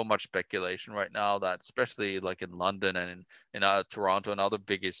 There's so much speculation right now that, especially like in London and in Toronto and other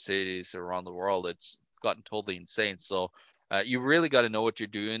biggest cities around the world, it's gotten totally insane. So you really got to know what you're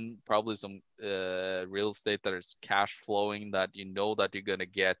doing. Probably some real estate that is cash flowing, that that you're going to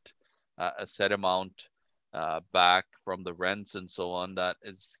get a set amount back from the rents and so on, that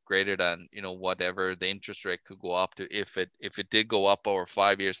is greater than whatever the interest rate could go up to. If it did go up over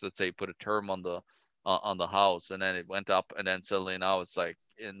 5 years, let's say you put a term on the house, and then it went up, and then suddenly now it's like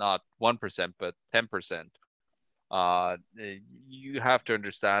not 1% but 10%. You have to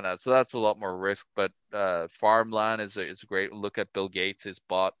understand that. So that's a lot more risk. But farmland is a great look at. Bill Gates has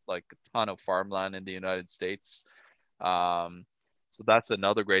bought like a ton of farmland in the United States. So that's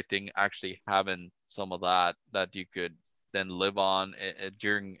another great thing, actually having some of that you could then live on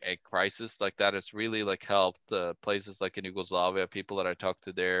during a crisis like that. Has really like helped places like in Yugoslavia, people that I talked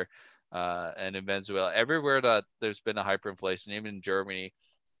to there, and in Venezuela, everywhere that there's been a hyperinflation, even in Germany,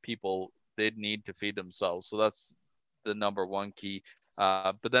 people did need to feed themselves. So that's the number one key.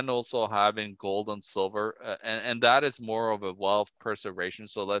 But then also having gold and silver, and that is more of a wealth preservation.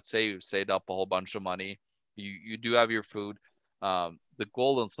 So let's say you've saved up a whole bunch of money, you do have your food. The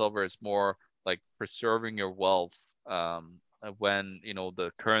gold and silver is more like preserving your wealth. When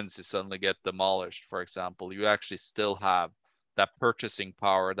the currency suddenly get demolished, for example, you actually still have that purchasing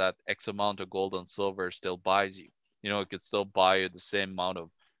power that X amount of gold and silver still buys you. It could still buy you the same amount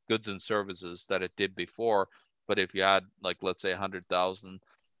of goods and services that it did before. But if you had, like, let's say 100,000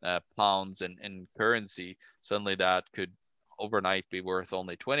 pounds in currency, suddenly that could overnight be worth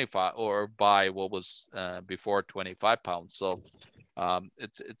only 25 or buy what was before 25 pounds. So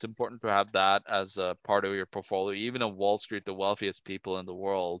it's important to have that as a part of your portfolio. Even on Wall Street, the wealthiest people in the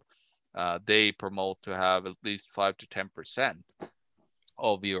world, they promote to have at least 5 to 10%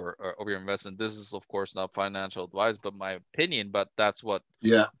 of your investment. This is of course not financial advice, but my opinion. But that's what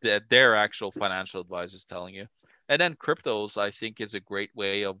their actual financial advice is telling you. And then cryptos, I think, is a great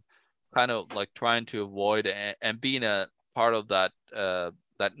way of kind of like trying to avoid and being a part of that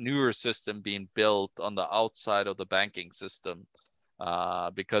that newer system being built on the outside of the banking system.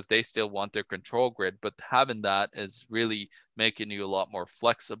 Because they still want their control grid, but having that is really making you a lot more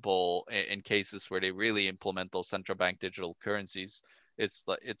flexible in cases where they really implement those central bank digital currencies. It's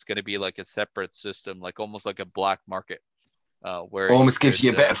going to be like a separate system, like almost like a black market, where you Almost gives could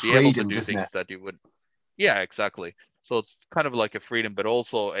you a bit of be able to freedom, do doesn't it? things that you wouldn't. Yeah, exactly. So it's kind of like a freedom, but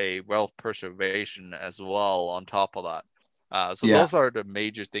also a wealth preservation as well on top of that. So Yeah. those are the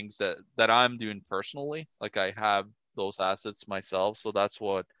major things that I'm doing personally. Like I have those assets myself, so that's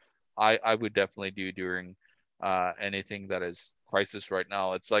what I would definitely do during anything that is crisis right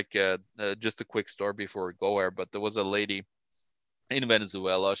now. It's like just a quick story before we go there, but there was a lady in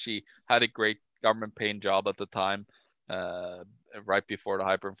Venezuela. She had a great government paying job at the time, uh, right before the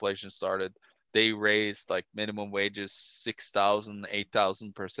hyperinflation started. They raised like minimum wages 6,000,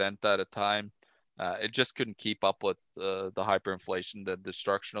 8,000% at a time. It just couldn't keep up with the hyperinflation, the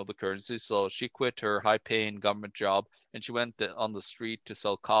destruction of the currency. So she quit her high-paying government job and she went on the street to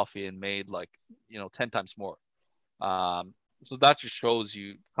sell coffee and made like 10 times more. Um, so that just shows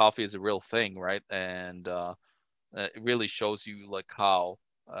you coffee is a real thing, right? And it really shows you like how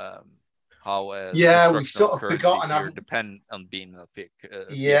Yeah, we've destruction of sort a of currency forgotten, here haven't depend on being a fiat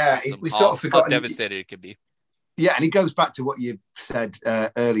yeah, system, we've sort how of forgotten. devastated it can be. Yeah, and it goes back to what you said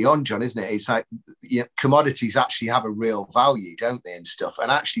early on, John, isn't it? It's like commodities actually have a real value, don't they, and stuff.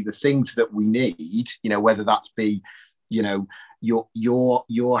 And actually, the things that we need, whether that's be, you know,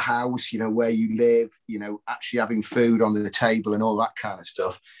 your house, where you live, actually having food on the table and all that kind of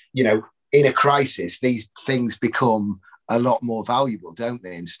stuff. In a crisis, these things become a lot more valuable, don't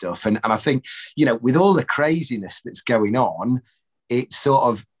they, and stuff. And I think, with all the craziness that's going on, it sort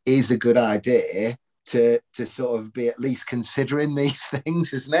of is a good idea to sort of be at least considering these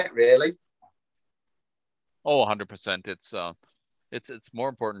things, isn't it? Really? Oh, 100%. It's more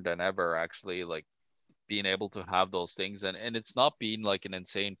important than ever, actually, like being able to have those things, and it's not being like an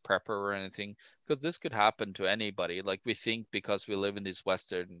insane prepper or anything, because this could happen to anybody. Like we think because we live in these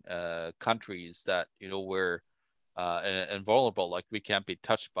Western countries that we're invulnerable, like we can't be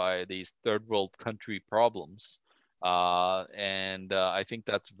touched by these third world country problems. And I think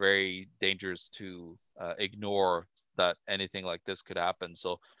that's very dangerous to ignore that anything like this could happen.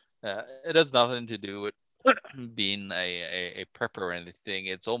 So it has nothing to do with being a prepper or anything.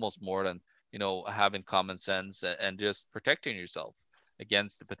 It's almost more than having common sense and just protecting yourself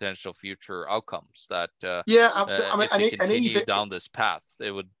against the potential future outcomes that Yeah, absolutely. I mean, if we and continue even down this path,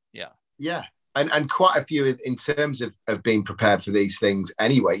 it would, yeah. yeah, and quite a few in terms of being prepared for these things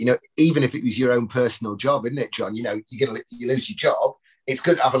anyway. Even if it was your own personal job, isn't it, John? You lose your job. It's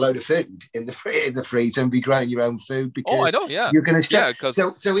good to have a load of food in the freezer and be growing your own food Oh, I because know, yeah, you're going to yeah, share. because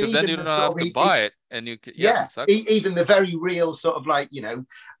So then you even don't the have sort to of buy it, and yeah, yeah, exactly. even the very real sort of like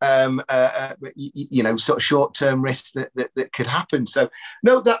sort of short term risks that could happen. So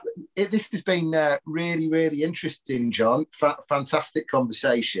no, this has been really really interesting, John. Fantastic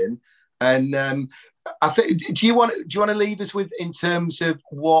conversation, and I think do you want to leave us with in terms of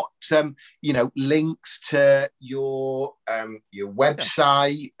what links to your Yeah.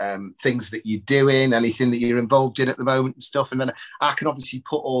 website, things that you're doing, anything that you're involved in at the moment and stuff, and then I can obviously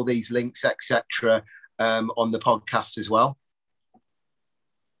put all these links etc. On the podcast as well.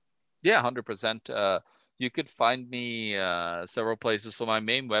 Yeah, 100%. You could find me several places. So my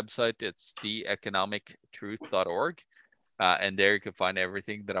main website, it's theeconomictruth.org. And there you can find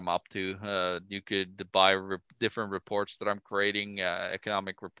everything that I'm up to. You could buy different reports that I'm creating,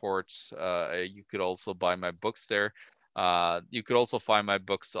 economic reports. You could also buy my books there. You could also find my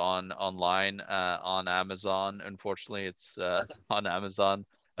books online on Amazon. Unfortunately, it's on Amazon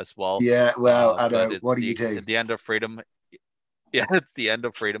as well. Yeah, well, I But know. What it's do you do? the end of freedom. Yeah, it's the end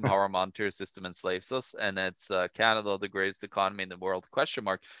of freedom, how our monetary system enslaves us, and it's Canada, the greatest economy in the world? Question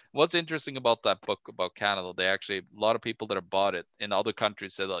mark. What's interesting about that book about Canada? They actually, a lot of people that have bought it in other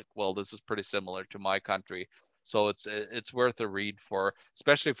countries said like, well, this is pretty similar to my country. So it's worth a read for,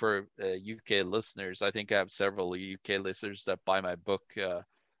 especially for UK listeners. I think I have several UK listeners that buy my book.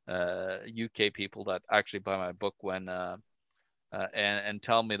 UK people that actually buy my book when and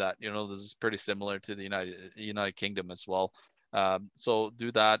tell me that this is pretty similar to the United Kingdom as well. So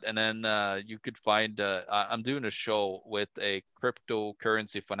do that, and then you could find. I'm doing a show with a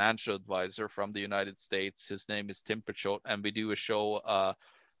cryptocurrency financial advisor from the United States. His name is Tim Pachot, and we do a show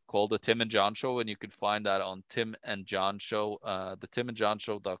called the Tim and John Show, and you can find that on Tim and John Show, the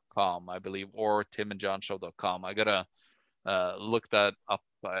timandjohnshow.com, I believe, or timandjohnshow.com. I gotta look that up.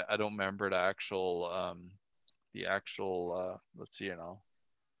 I don't remember the actual let's see,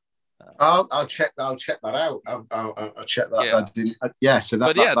 I'll check that. I'll check that out. I'll check that. Yeah. So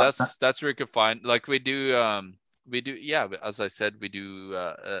but yeah, that's where you can find, like, we do yeah, as I said, we do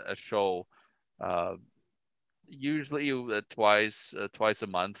a show usually twice a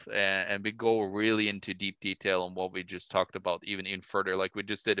month, and we go really into deep detail on what we just talked about, even further. Like, we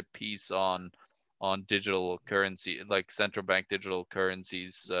just did a piece on digital currency, like central bank digital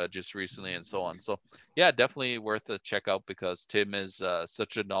currencies, just recently, and so on. So yeah, definitely worth a check out, because Tim is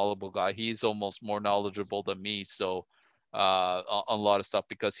such a knowledgeable guy. He's almost more knowledgeable than me, so on a lot of stuff,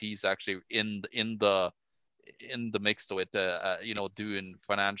 because he's actually in the mix to it, doing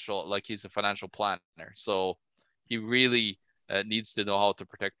financial, like, he's a financial planner, so he really needs to know how to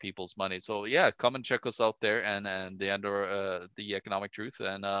protect people's money. So yeah, come and check us out there, and the Economic Truth,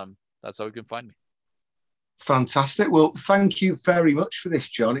 and that's how you can find me. Fantastic. Well, thank you very much for this,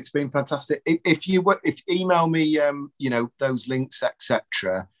 John. It's been fantastic. If you email me, those links,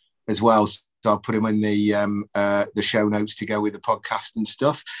 etc., as well. So I'll put them in the show notes to go with the podcast and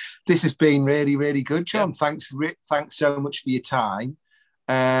stuff. This has been really, really good, John. Yeah. Thanks so much for your time.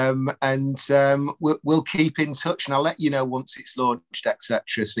 We'll keep in touch, and I'll let you know once it's launched,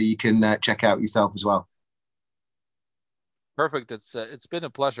 etc., so you can check out yourself as well. Perfect. It's been a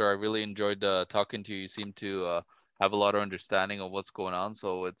pleasure. I really enjoyed talking to you. You seem to have a lot of understanding of what's going on,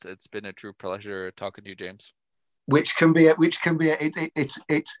 so it's been a true pleasure talking to you, James. It's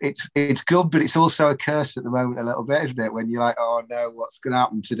good, but it's also a curse at the moment a little bit, isn't it? When you're like, oh no, what's going to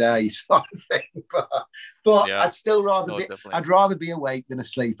happen today, sort of thing. But yeah, I'd rather be awake than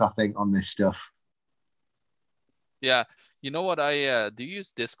asleep, I think, on this stuff. Yeah, you know what? Do you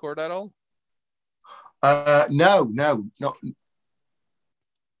use Discord at all? No, not.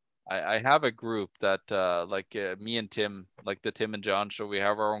 I have a group that me and Tim, like the Tim and John Show, we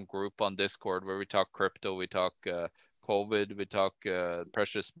have our own group on Discord where we talk crypto, we talk COVID, we talk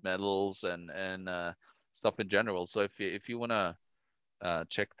precious metals and stuff in general. So if you want to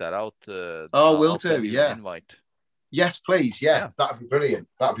check that out, I'll send you an invite. Yes, please. Yeah, that'd be brilliant.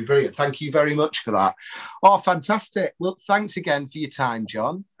 Thank you very much for that. Oh, fantastic. Well, thanks again for your time,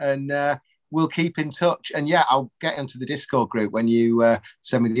 John. And we'll keep in touch. And yeah, I'll get into the Discord group when you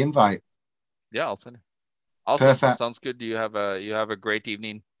send me the invite. Yeah, I'll send it. Awesome. Perfect. Sounds good. You have a great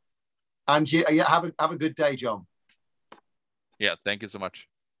evening. And you have a good day, John. Yeah, thank you so much.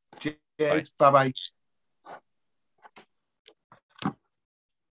 Cheers. Bye-bye.